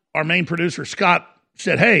God our main producer, Scott,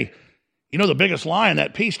 said, hey, you know the biggest lie in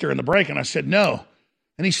that piece during the break? And I said, no.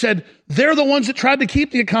 And he said, they're the ones that tried to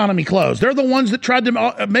keep the economy closed. They're the ones that tried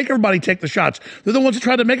to make everybody take the shots. They're the ones that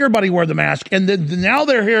tried to make everybody wear the mask. And then now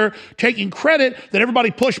they're here taking credit that everybody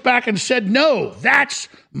pushed back and said, no, that's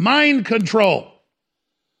mind control.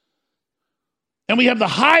 And we have the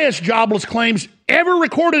highest jobless claims ever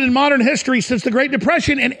recorded in modern history since the Great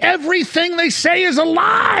Depression, and everything they say is a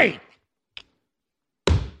lie.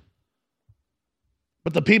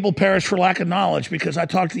 But the people perish for lack of knowledge, because I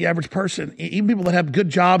talk to the average person, even people that have good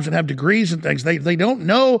jobs and have degrees and things, they don't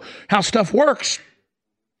know how stuff works.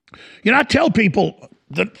 You know, I tell people,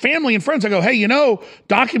 the family and friends, I go, hey, you know,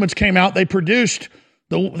 documents came out, they produced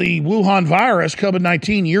the Wuhan virus,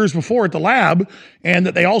 COVID-19, years before at the lab, and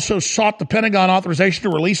that they also sought the Pentagon authorization to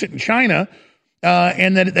release it in China,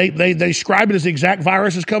 and that they describe it as the exact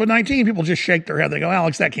virus as COVID-19. People just shake their head. They go,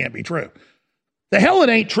 Alex, that can't be true. The hell it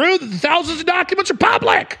ain't true that the thousands of documents are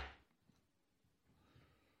public.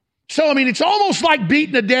 So, I mean, it's almost like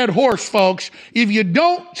beating a dead horse, folks. If you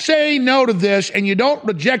don't say no to this and you don't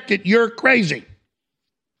reject it, you're crazy.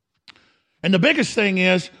 And the biggest thing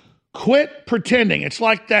is, quit pretending. It's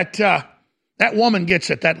like that woman gets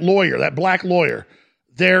it, that lawyer, that black lawyer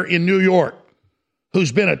there in New York,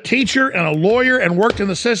 who's been a teacher and a lawyer and worked in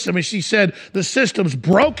the system. And she said, the system's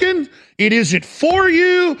broken. It isn't for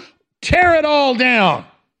you. Tear it all down.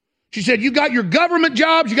 She said, you got your government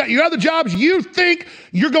jobs, you got your other jobs. You think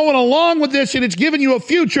you're going along with this and it's giving you a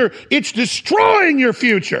future. It's destroying your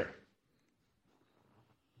future.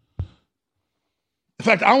 In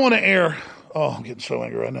fact, I want to air... Oh, I'm getting so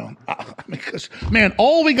angry right now. Because, man,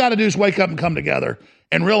 all we got to do is wake up and come together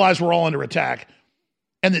and realize we're all under attack.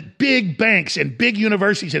 And that big banks and big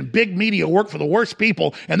universities and big media work for the worst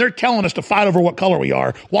people, and they're telling us to fight over what color we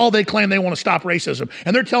are while they claim they want to stop racism.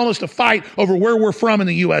 And they're telling us to fight over where we're from in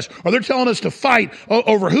the U.S., or they're telling us to fight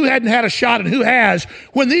over who hadn't had a shot and who has,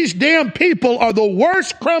 when these damn people are the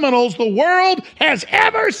worst criminals the world has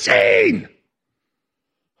ever seen.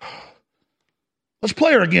 Let's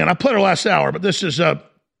play her again. I played her last hour, but this is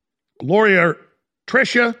Lawyer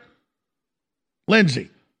Tricia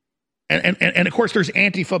Lindsay. And of course, there's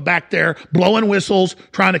Antifa back there blowing whistles,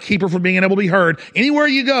 trying to keep her from being able to be heard. Anywhere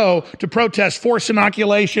you go to protest forced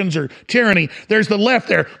inoculations or tyranny, there's the left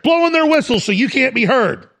there blowing their whistles so you can't be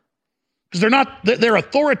heard. Because they're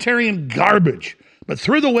authoritarian garbage. But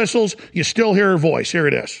through the whistles, you still hear her voice. Here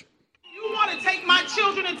it is. You want to take my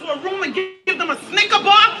children into a room and give them a Snicker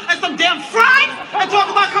bar and some damn fries and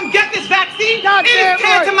talk about come get this vaccine? It is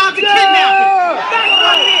tantamount to kidnapping. That's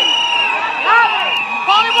what it is.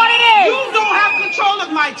 Call it what it is. You don't have control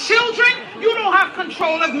of my children. You don't have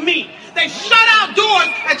control of me. They shut our doors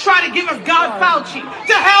and try to give us God Fauci.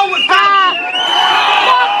 To hell with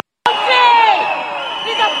Fauci.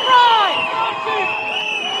 He's a fraud.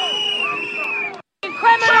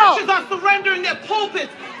 Criminal. Churches are surrendering their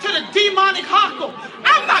pulpits to the demonic hostile.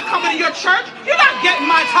 I'm not coming to your church. You're not getting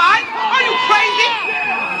my tithe. Are you crazy?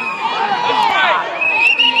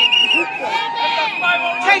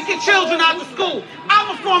 Take your children out of school.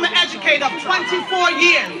 I'm a former educator of 24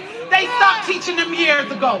 years. They stopped teaching them years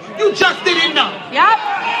ago. You just didn't know. Yep.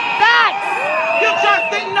 Facts. You just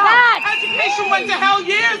didn't know. Facts. Education went to hell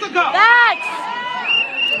years ago. Facts.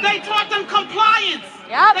 They taught them compliance.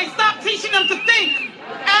 Yep. They stopped teaching them to think.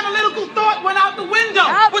 Analytical thought went out the window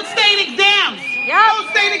with state exams.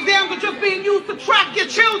 Those state exams are just being used to track your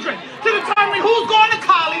children, to determine who's going to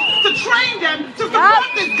college, to train them to support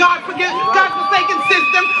this God-forsaken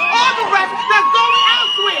system. All the rest that's going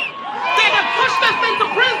elsewhere. They have pushed us into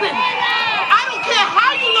prison. I don't care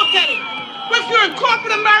how you look at it. If you're in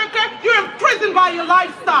corporate America, you're imprisoned by your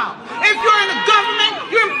lifestyle. If you're in the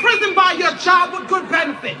government, you're imprisoned by your job with good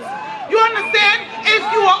benefits. You understand? If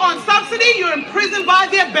you are on subsidy, you're imprisoned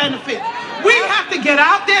by their benefits. We have to get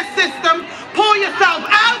out their system, Pull yourself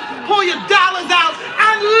out, pull your dollars out,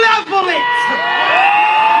 and level it.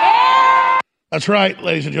 That's right,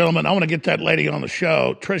 ladies and gentlemen. I want to get that lady on the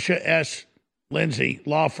show, Tricia S. Lindsay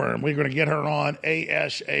Law Firm. We're going to get her on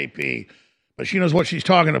ASAP. But she knows what she's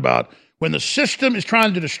talking about. When the system is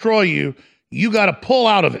trying to destroy you, you got to pull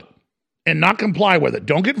out of it and not comply with it.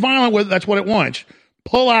 Don't get violent with it. That's what it wants.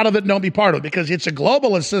 Pull out of it and don't be part of it, because it's a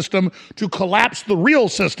globalist system to collapse the real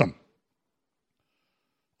system.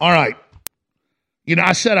 All right.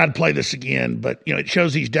 I said I'd play this again, but, it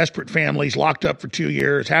shows these desperate families locked up for 2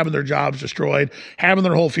 years, having their jobs destroyed, having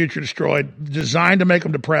their whole future destroyed, designed to make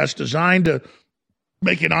them depressed, designed to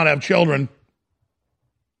make you not have children.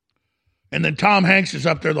 And then Tom Hanks is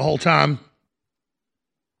up there the whole time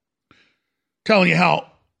telling you how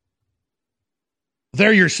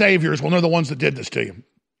they're your saviors when they're the ones that did this to you.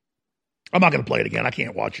 I'm not going to play it again. I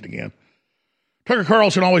can't watch it again. Tucker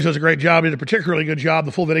Carlson always does a great job. He did a particularly good job.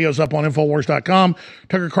 The full video is up on Infowars.com.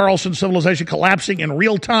 Tucker Carlson, civilization collapsing in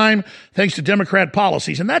real time thanks to Democrat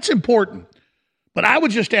policies. And that's important. But I would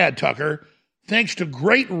just add, Tucker, thanks to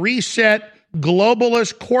Great Reset,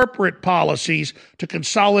 globalist corporate policies to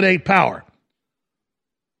consolidate power.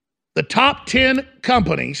 The top 10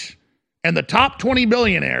 companies and the top 20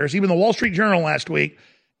 billionaires, even the Wall Street Journal last week,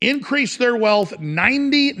 increased their wealth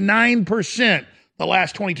 99% the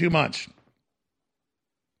last 22 months.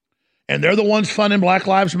 And they're the ones funding Black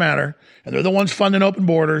Lives Matter, and they're the ones funding open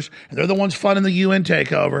borders, and they're the ones funding the UN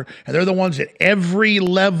takeover, and they're the ones at every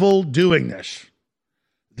level doing this.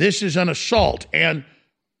 This is an assault. And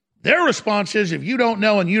their response is, if you don't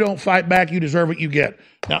know and you don't fight back, you deserve what you get.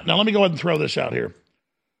 Now let me go ahead and throw this out here.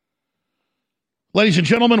 Ladies and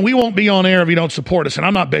gentlemen, we won't be on air if you don't support us, and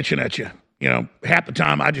I'm not bitching at you. Half the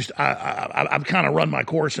time I've kind of run my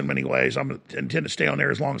course in many ways. I intend to stay on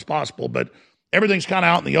air as long as possible, but everything's kind of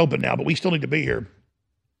out in the open now, but we still need to be here.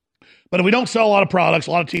 But if we don't sell a lot of products,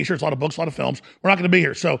 a lot of T-shirts, a lot of books, a lot of films, we're not going to be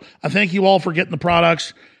here. So I thank you all for getting the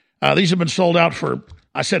products. These have been sold out for,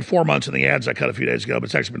 I said 4 months in the ads I cut a few days ago, but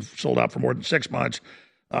it's actually been sold out for more than 6 months.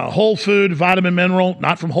 Whole food, vitamin, mineral,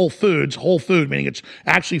 not from Whole Foods. Whole food, meaning it's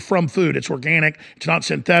actually from food. It's organic. It's not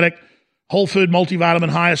synthetic. Whole food, multivitamin,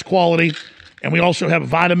 highest quality. And we also have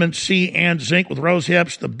vitamin C and zinc with rose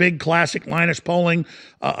hips, the big classic Linus Pauling,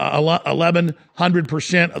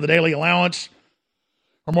 1,100% of the daily allowance,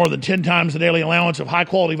 or more than 10 times the daily allowance of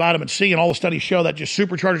high-quality vitamin C. And all the studies show that just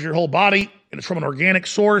supercharges your whole body, and it's from an organic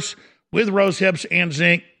source with rose hips and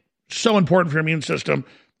zinc. So important for your immune system.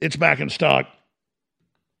 It's back in stock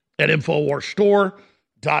at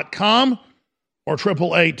InfoWarsStore.com or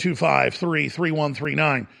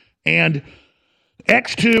 888-253-3139. And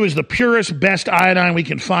X2 is the purest, best iodine we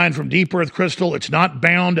can find from deep earth crystal. It's not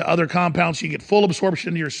bound to other compounds, so you get full absorption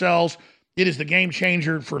into your cells. It is the game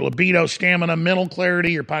changer for libido, stamina, mental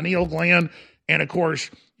clarity, your pineal gland, and of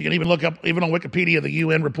course, you can even look up, even on Wikipedia, the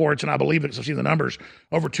UN reports, and I believe it because I've seen the numbers.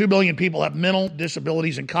 Over 2 billion people have mental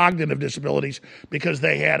disabilities and cognitive disabilities because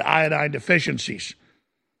they had iodine deficiencies.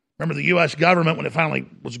 Remember, the U.S. government, when it finally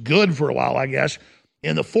was good for a while, I guess,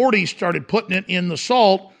 in the 40s started putting it in the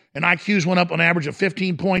salt, and IQs went up on average of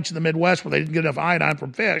 15 points in the Midwest where they didn't get enough iodine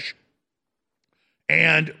from fish.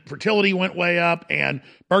 And fertility went way up, and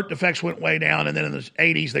birth defects went way down, and then in the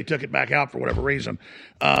 80s, they took it back out for whatever reason.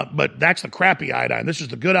 But that's the crappy iodine. This is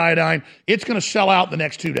the good iodine. It's going to sell out the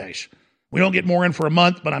next 2 days. We don't get more in for a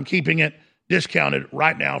month, but I'm keeping it discounted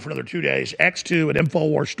right now for another 2 days. X2 at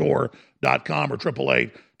InfoWarsStore.com or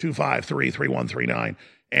 888-253-3139.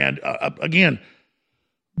 And again,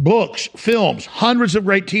 books, films, hundreds of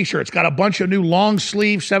great T-shirts. Got a bunch of new long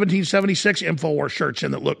sleeve 1776 InfoWars shirts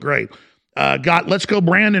in that look great. Got Let's Go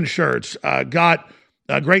Brandon shirts. Got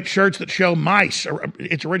great shirts that show mice,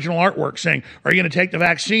 its original artwork, saying, are you going to take the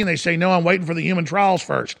vaccine? They say, no, I'm waiting for the human trials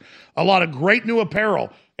first. A lot of great new apparel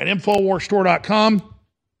at InfoWarsStore.com,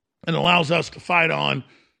 and allows us to fight on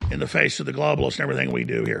in the face of the globalists and everything we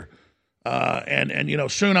do here. And you know,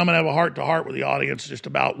 soon I'm going to have a heart-to-heart with the audience just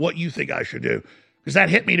about what you think I should do. Because that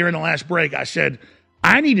hit me during the last break. I said,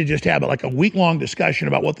 I need to just have like a week-long discussion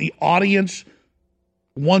about what the audience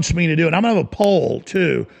wants me to do. And I'm going to have a poll,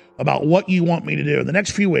 too, about what you want me to do. In the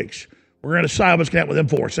next few weeks, we're going to decide what's going to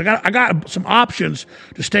happen with InfoWars. So I got some options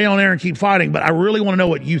to stay on air and keep fighting, but I really want to know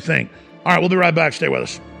what you think. All right, we'll be right back. Stay with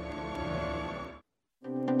us.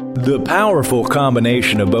 The powerful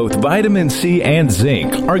combination of both vitamin C and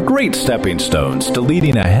zinc are great stepping stones to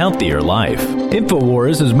leading a healthier life.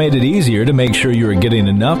 InfoWars has made it easier to make sure you are getting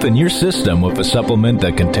enough in your system with a supplement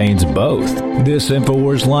that contains both. This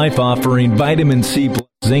InfoWars Life offering vitamin C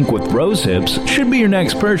plus zinc with rose hips should be your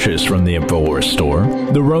next purchase from the InfoWars store.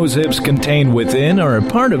 The rose hips contained within are a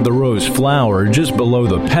part of the rose flower just below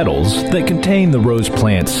the petals that contain the rose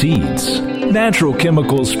plant seeds. Natural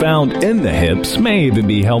chemicals found in the hips may even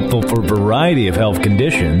be helpful for a variety of health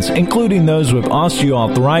conditions, including those with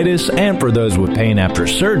osteoarthritis and for those with pain after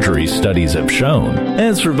surgery, studies have shown.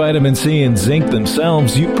 As for vitamin C and zinc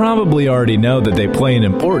themselves, you probably already know that they play an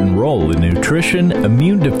important role in nutrition,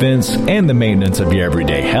 immune defense, and the maintenance of your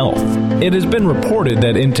everyday health. It has been reported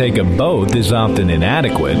that intake of both is often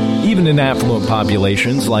inadequate, even in affluent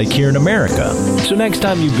populations like here in America. So next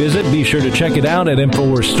time you visit, be sure to check it out at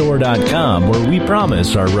InfoWarsStore.com, where we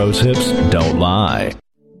promise our rose hips don't lie.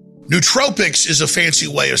 Nootropics is a fancy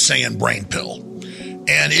way of saying brain pill.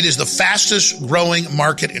 And it is the fastest growing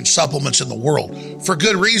market in supplements in the world for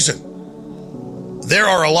good reason. There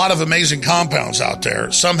are a lot of amazing compounds out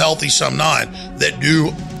there, some healthy, some not, that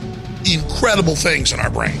do incredible things in our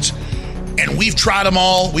brains. And we've tried them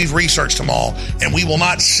all, we've researched them all, and we will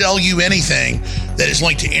not sell you anything that is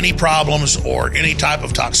linked to any problems or any type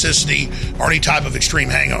of toxicity or any type of extreme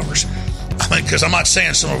hangovers. Because I'm not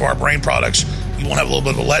saying some of our brain products, you won't have a little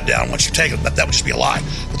bit of a letdown once you take it. That would just be a lie.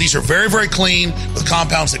 But these are very, very clean with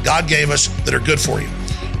compounds that God gave us that are good for you.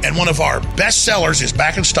 And one of our best sellers is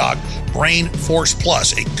back in stock, Brain Force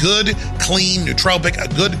Plus, a good, clean nootropic, a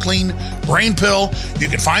good, clean brain pill. You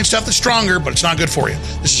can find stuff that's stronger, but it's not good for you.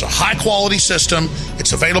 This is a high-quality system.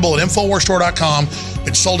 It's available at InfoWarsStore.com.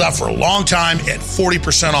 Been sold out for a long time at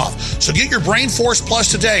 40% off. So get your Brain Force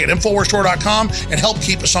Plus today at InfoWarsStore.com and help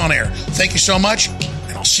keep us on air. Thank you so much,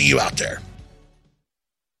 and I'll see you out there.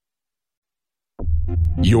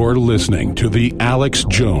 You're listening to The Alex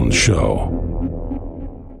Jones Show.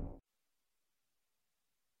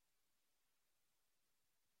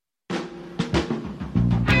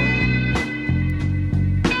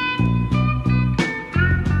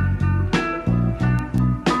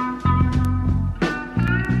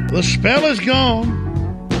 The spell is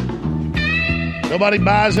gone. Nobody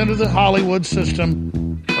buys into the Hollywood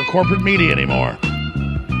system or corporate media anymore.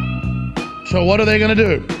 So what are they going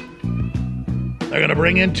to do? They're going to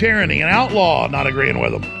bring in tyranny and outlaw not agreeing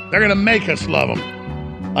with them. They're going to make us love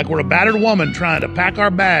them. Like we're a battered woman trying to pack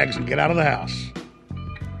our bags and get out of the house.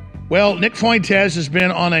 Well, Nick Fuentes has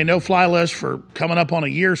been on a no-fly list for coming up on a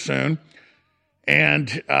year soon.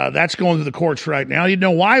 And that's going through the courts right now. You didn't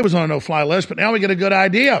know why he was on a no-fly list, but now we get a good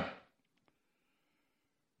idea.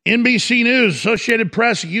 NBC News, Associated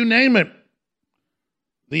Press, you name it.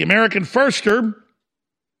 The American firster,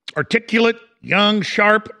 articulate, young,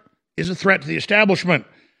 sharp, is a threat to the establishment.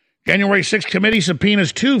 January 6th committee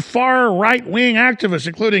subpoenas 2 far right-wing activists,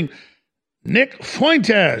 including Nick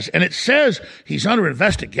Fuentes. And it says he's under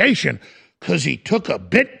investigation because he took a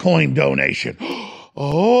Bitcoin donation.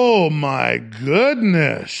 Oh, my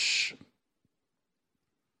goodness.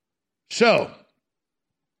 So,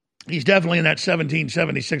 he's definitely in that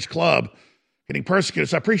 1776 club getting persecuted.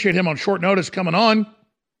 So I appreciate him on short notice coming on.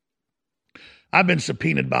 I've been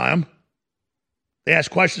subpoenaed by him. They ask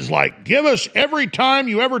questions like, give us every time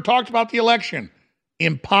you ever talked about the election.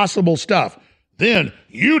 Impossible stuff. Then,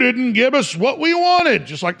 you didn't give us what we wanted,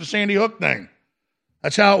 just like the Sandy Hook thing.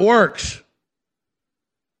 That's how it works.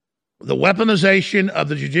 The weaponization of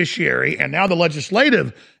the judiciary and now the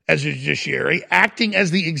legislative as a judiciary acting as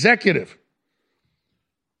the executive.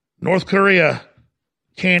 North Korea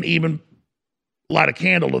can't even light a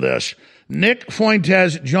candle to this. Nick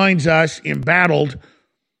Fuentes joins us, embattled,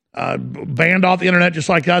 banned off the internet just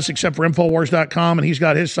like us, except for Infowars.com, and he's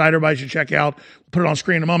got his site everybody should check out. Put it on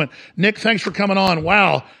screen in a moment. Nick, thanks for coming on.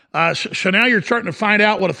 Wow. So now you're starting to find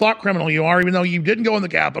out what a thought criminal you are, even though you didn't go in the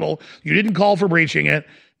Capitol. You didn't call for breaching it.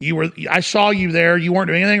 I saw you there. You weren't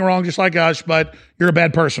doing anything wrong, just like us, but you're a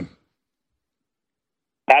bad person.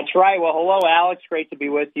 That's right. Well, hello, Alex. Great to be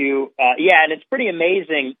with you. And it's pretty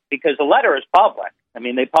amazing because the letter is public. I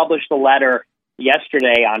mean, they published the letter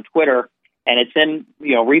yesterday on Twitter, and it's in,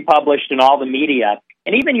 republished in all the media.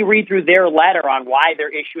 And even you read through their letter on why they're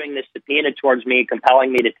issuing this subpoena towards me,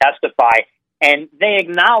 compelling me to testify, and they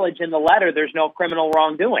acknowledge in the letter there's no criminal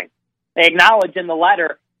wrongdoing. They acknowledge in the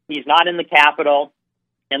letter he's not in the Capitol.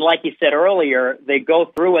 And like you said earlier, they go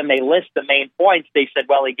through and they list the main points. They said,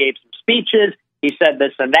 well, he gave some speeches. He said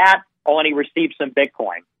this and that. Oh, and he received some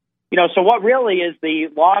Bitcoin. So what really is the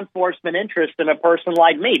law enforcement interest in a person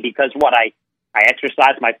like me? Because I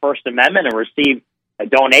exercised my First Amendment and received a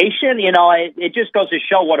donation. It just goes to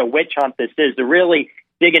show what a witch hunt this is. They're really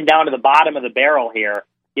digging down to the bottom of the barrel here.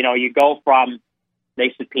 You go from,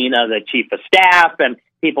 they subpoena the chief of staff and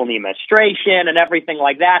people in the administration and everything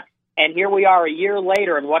like that. And here we are a year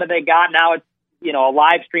later, and what have they got now? It's a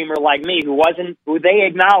live streamer like me who they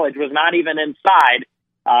acknowledge was not even inside,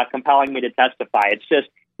 compelling me to testify. It's just,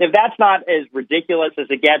 if that's not as ridiculous as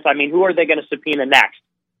it gets, I mean, who are they going to subpoena next?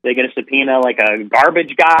 Are they going to subpoena like a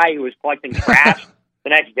garbage guy who was collecting trash the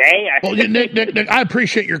next day? Well, Nick, I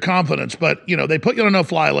appreciate your confidence, but, they put you on a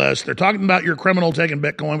no-fly list. They're talking about your criminal taking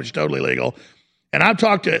Bitcoin, which is totally legal. And I've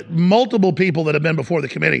talked to multiple people that have been before the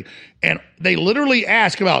committee, and they literally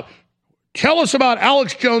ask about, tell us about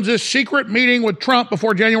Alex Jones's secret meeting with Trump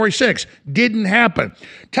before January 6th. Didn't happen.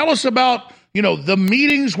 Tell us about, the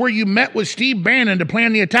meetings where you met with Steve Bannon to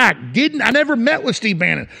plan the attack. I never met with Steve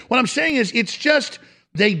Bannon. What I'm saying is it's just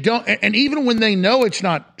they don't, and even when they know it's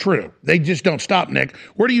not true, they just don't stop, Nick.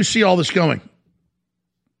 Where do you see all this going?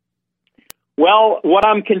 Well, what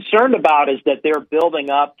I'm concerned about is that they're building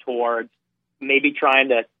up towards maybe trying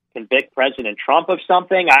to convict President Trump of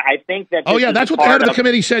something. I think that. Oh yeah, that's what the head of the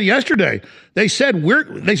committee said yesterday. They said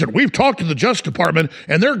we've talked to the Justice Department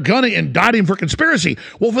and they're going to indict him for conspiracy.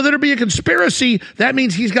 Well, for there to be a conspiracy, that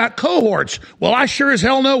means he's got cohorts. Well, I sure as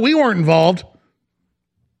hell know we weren't involved.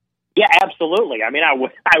 Yeah, absolutely. I mean,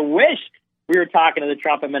 I wish we were talking to the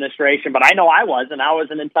Trump administration, but I know I wasn't. I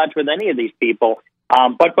wasn't in touch with any of these people.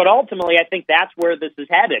 But ultimately, I think that's where this is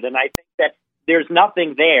headed, and I think that there's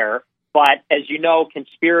nothing there. But as you know,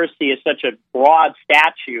 conspiracy is such a broad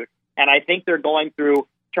statute, and I think they're going through,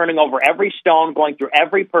 turning over every stone, going through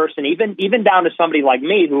every person, even down to somebody like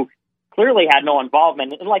me who clearly had no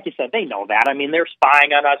involvement. And like you said, they know that. I mean, they're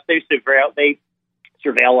spying on us. They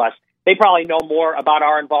surveil us. They probably know more about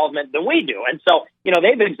our involvement than we do. And so,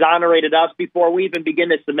 they've exonerated us before we even begin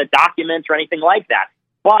to submit documents or anything like that.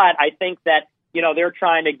 But I think that, they're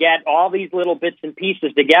trying to get all these little bits and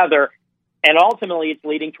pieces together. And ultimately, it's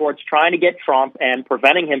leading towards trying to get Trump and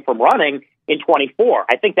preventing him from running in 24.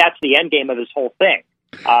 I think that's the end game of this whole thing.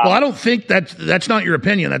 Well, I don't think that's not your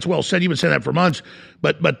opinion. That's well said. You've been saying that for months.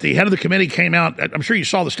 But the head of the committee came out. I'm sure you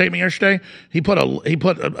saw the statement yesterday. He put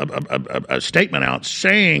a statement out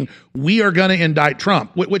saying we are going to indict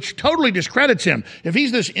Trump, which totally discredits him. If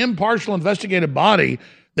he's this impartial investigative body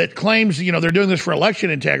that claims, they're doing this for election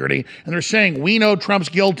integrity, and they're saying we know Trump's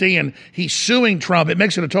guilty and he's suing Trump, it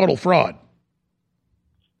makes it a total fraud.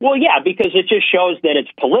 Well, yeah, because it just shows that it's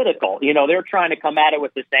political. They're trying to come at it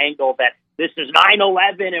with this angle that this is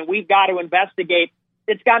 9/11 and we've got to investigate.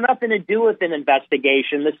 It's got nothing to do with an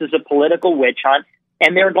investigation. This is a political witch hunt,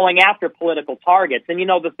 and they're going after political targets. And,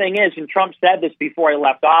 the thing is, and Trump said this before he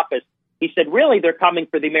left office, he said, really, they're coming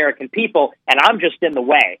for the American people, and I'm just in the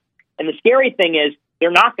way. And the scary thing is they're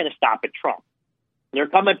not going to stop at Trump. They're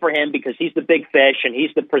coming for him because he's the big fish and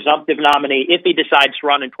he's the presumptive nominee if he decides to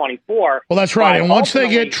run in 24. Well, that's right. And once they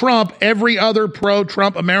get Trump, every other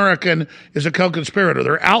pro-Trump American is a co-conspirator.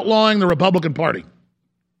 They're outlawing the Republican Party.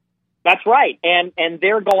 That's right. And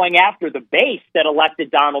they're going after the base that elected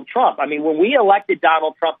Donald Trump. I mean, when we elected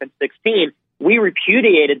Donald Trump in 2016, we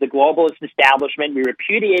repudiated the globalist establishment. We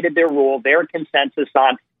repudiated their rule, their consensus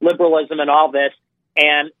on liberalism and all this.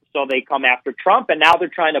 And so they come after Trump, and now they're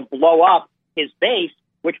trying to blow up his base,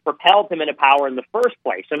 which propelled him into power in the first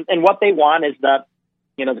place. And what they want is the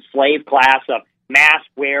slave class of mask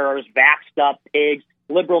wearers, vaxxed up pigs,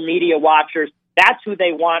 liberal media watchers. That's who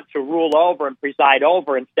they want to rule over and preside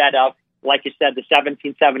over instead of, like you said, the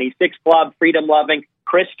 1776 Club, freedom-loving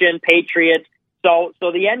Christian patriots. So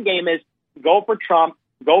the end game is go for Trump,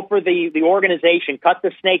 go for the organization, cut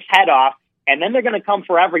the snake's head off, and then they're going to come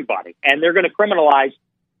for everybody. And they're going to criminalize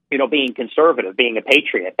being conservative, being a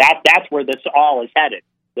patriot. That's where this all is headed.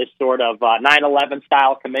 This sort of 9/11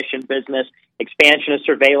 style commission business, expansion of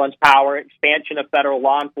surveillance power, expansion of federal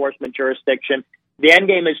law enforcement jurisdiction. The end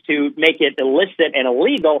game is to make it illicit and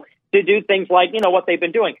illegal to do things like, what they've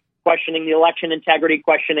been doing, questioning the election integrity,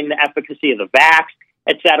 questioning the efficacy of the vax,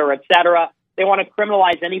 et cetera, et cetera. They want to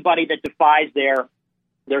criminalize anybody that defies their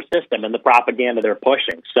system and the propaganda they're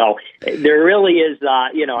pushing. So there really is,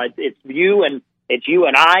 it's you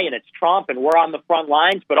and I, and it's Trump, and we're on the front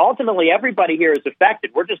lines. But ultimately, everybody here is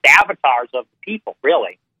affected. We're just avatars of the people,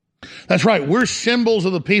 really. That's right. We're symbols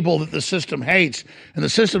of the people that the system hates. And the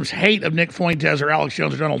system's hate of Nick Fuentes or Alex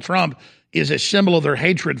Jones or Donald Trump is a symbol of their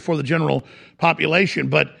hatred for the general population.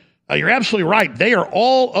 But you're absolutely right. They are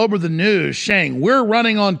all over the news saying we're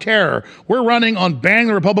running on terror. We're running on bang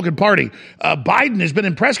the Republican Party. Biden has been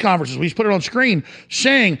in press conferences. We just put it on screen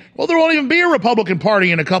saying, well, there won't even be a Republican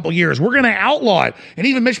Party in a couple years. We're going to outlaw it. And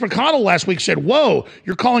even Mitch McConnell last week said, whoa,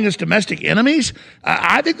 you're calling us domestic enemies?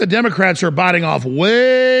 I think the Democrats are biting off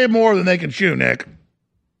way more than they can chew, Nick.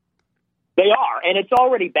 They are. And it's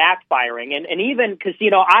already backfiring. And even because,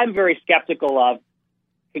 I'm very skeptical of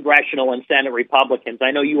congressional and Senate Republicans.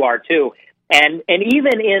 I know you are too. And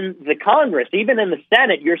even in the Congress, even in the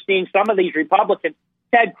Senate, you're seeing some of these Republicans.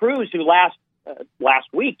 Ted Cruz, who last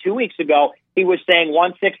week, 2 weeks ago, he was saying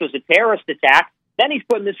 1/6 was a terrorist attack. Then he's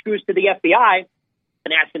putting the screws to the FBI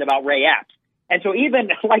and asking about Ray Epps. And so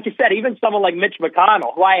even, like you said, even someone like Mitch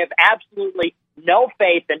McConnell, who I have absolutely no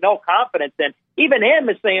faith and no confidence in, even him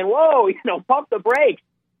is saying, whoa, pump the brakes.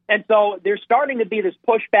 And so there's starting to be this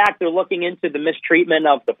pushback. They're looking into the mistreatment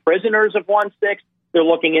of the prisoners of 1/6. They're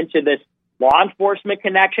looking into this law enforcement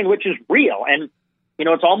connection, which is real. And,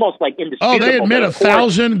 it's almost like indisputable. Oh, they admit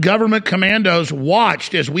 1,000 government commandos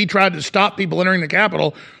watched as we tried to stop people entering the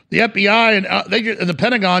Capitol. The FBI and the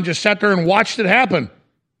Pentagon just sat there and watched it happen.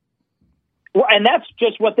 Well, and that's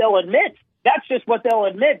just what they'll admit. But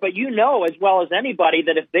as well as anybody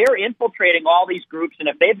that if they're infiltrating all these groups and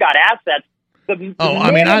if they've got assets,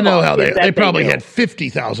 I know how they probably had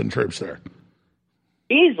 50,000 troops there.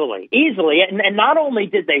 Easily. And not only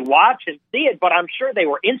did they watch and see it, but I'm sure they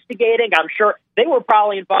were instigating. I'm sure they were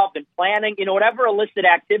probably involved in planning, whatever illicit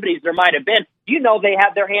activities there might have been. They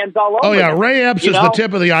had their hands all over. Oh, yeah. them. Ray Epps is the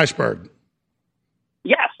tip of the iceberg.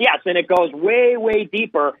 Yes. And it goes way, way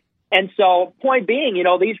deeper. And so, point being,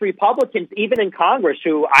 these Republicans, even in Congress,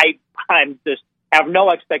 who I'm just have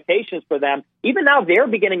no expectations for them, even now they're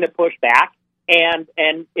beginning to push back. And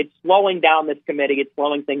it's slowing down this committee. It's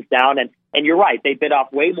slowing things down. And you're right. They bit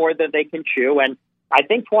off way more than they can chew. And I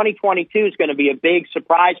think 2022 is going to be a big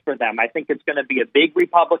surprise for them. I think it's going to be a big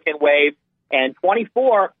Republican wave. And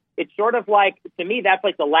 24, it's sort of like, to me, that's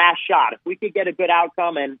like the last shot. If we could get a good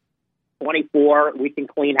outcome in 24, we can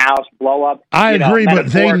clean house, blow up. I agree, but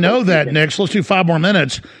they know that, Nick. So let's do 5 more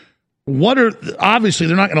minutes. Obviously,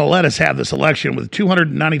 they're not going to let us have this election with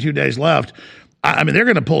 292 days left. I mean, they're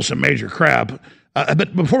going to pull some major crap.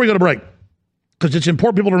 But before we go to break, because it's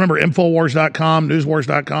important people to remember Infowars.com,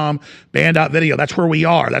 Newswars.com, Band.video. That's where we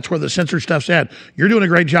are. That's where the censored stuff's at. You're doing a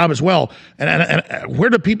great job as well. And where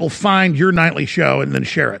do people find your nightly show and then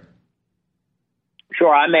share it?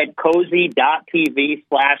 Sure. I'm at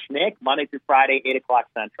cozy.tv/Nick, Monday through Friday, 8 o'clock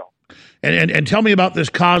Central. And tell me about this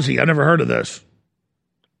Cozy. I've never heard of this.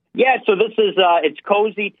 Yeah, so this is, it's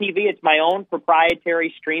Cozy TV. It's my own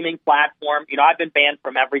proprietary streaming platform. I've been banned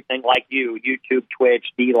from everything like you, YouTube, Twitch,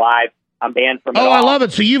 DLive. I'm banned from it all. I love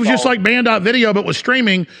it. So you've just like Band.video, but with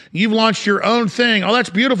streaming, you've launched your own thing. Oh, that's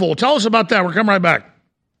beautiful. Well, tell us about that. We're coming right back.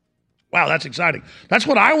 Wow, that's exciting. That's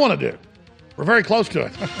what I want to do. We're very close to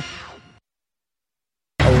it.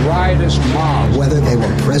 A riotous mob. Whether they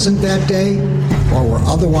were present that day or were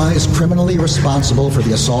otherwise criminally responsible for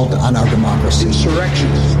the assault on our democracy.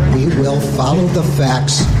 Insurrections. We will follow the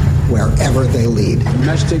facts wherever they lead.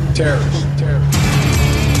 Domestic terrorists.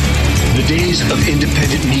 The days of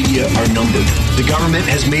independent media are numbered. The government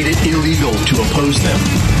has made it illegal to oppose them.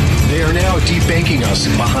 They are now debanking us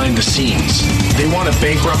behind the scenes. They want to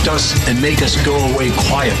bankrupt us and make us go away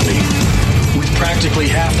quietly. With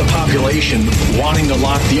practically half the population wanting to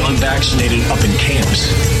lock the unvaccinated up in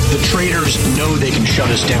camps, the traitors know they can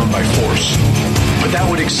shut us down by force. But that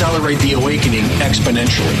would accelerate the awakening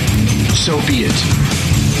exponentially. So be it.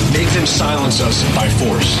 Make them silence us by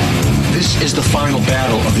force. This is the final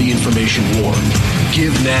battle of the information war.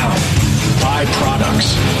 Give now. Buy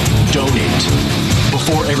products. Donate.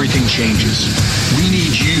 Before everything changes. We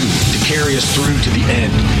need you to carry us through to the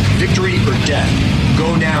end. Victory or death.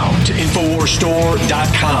 Go now to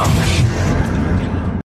InfoWarsStore.com.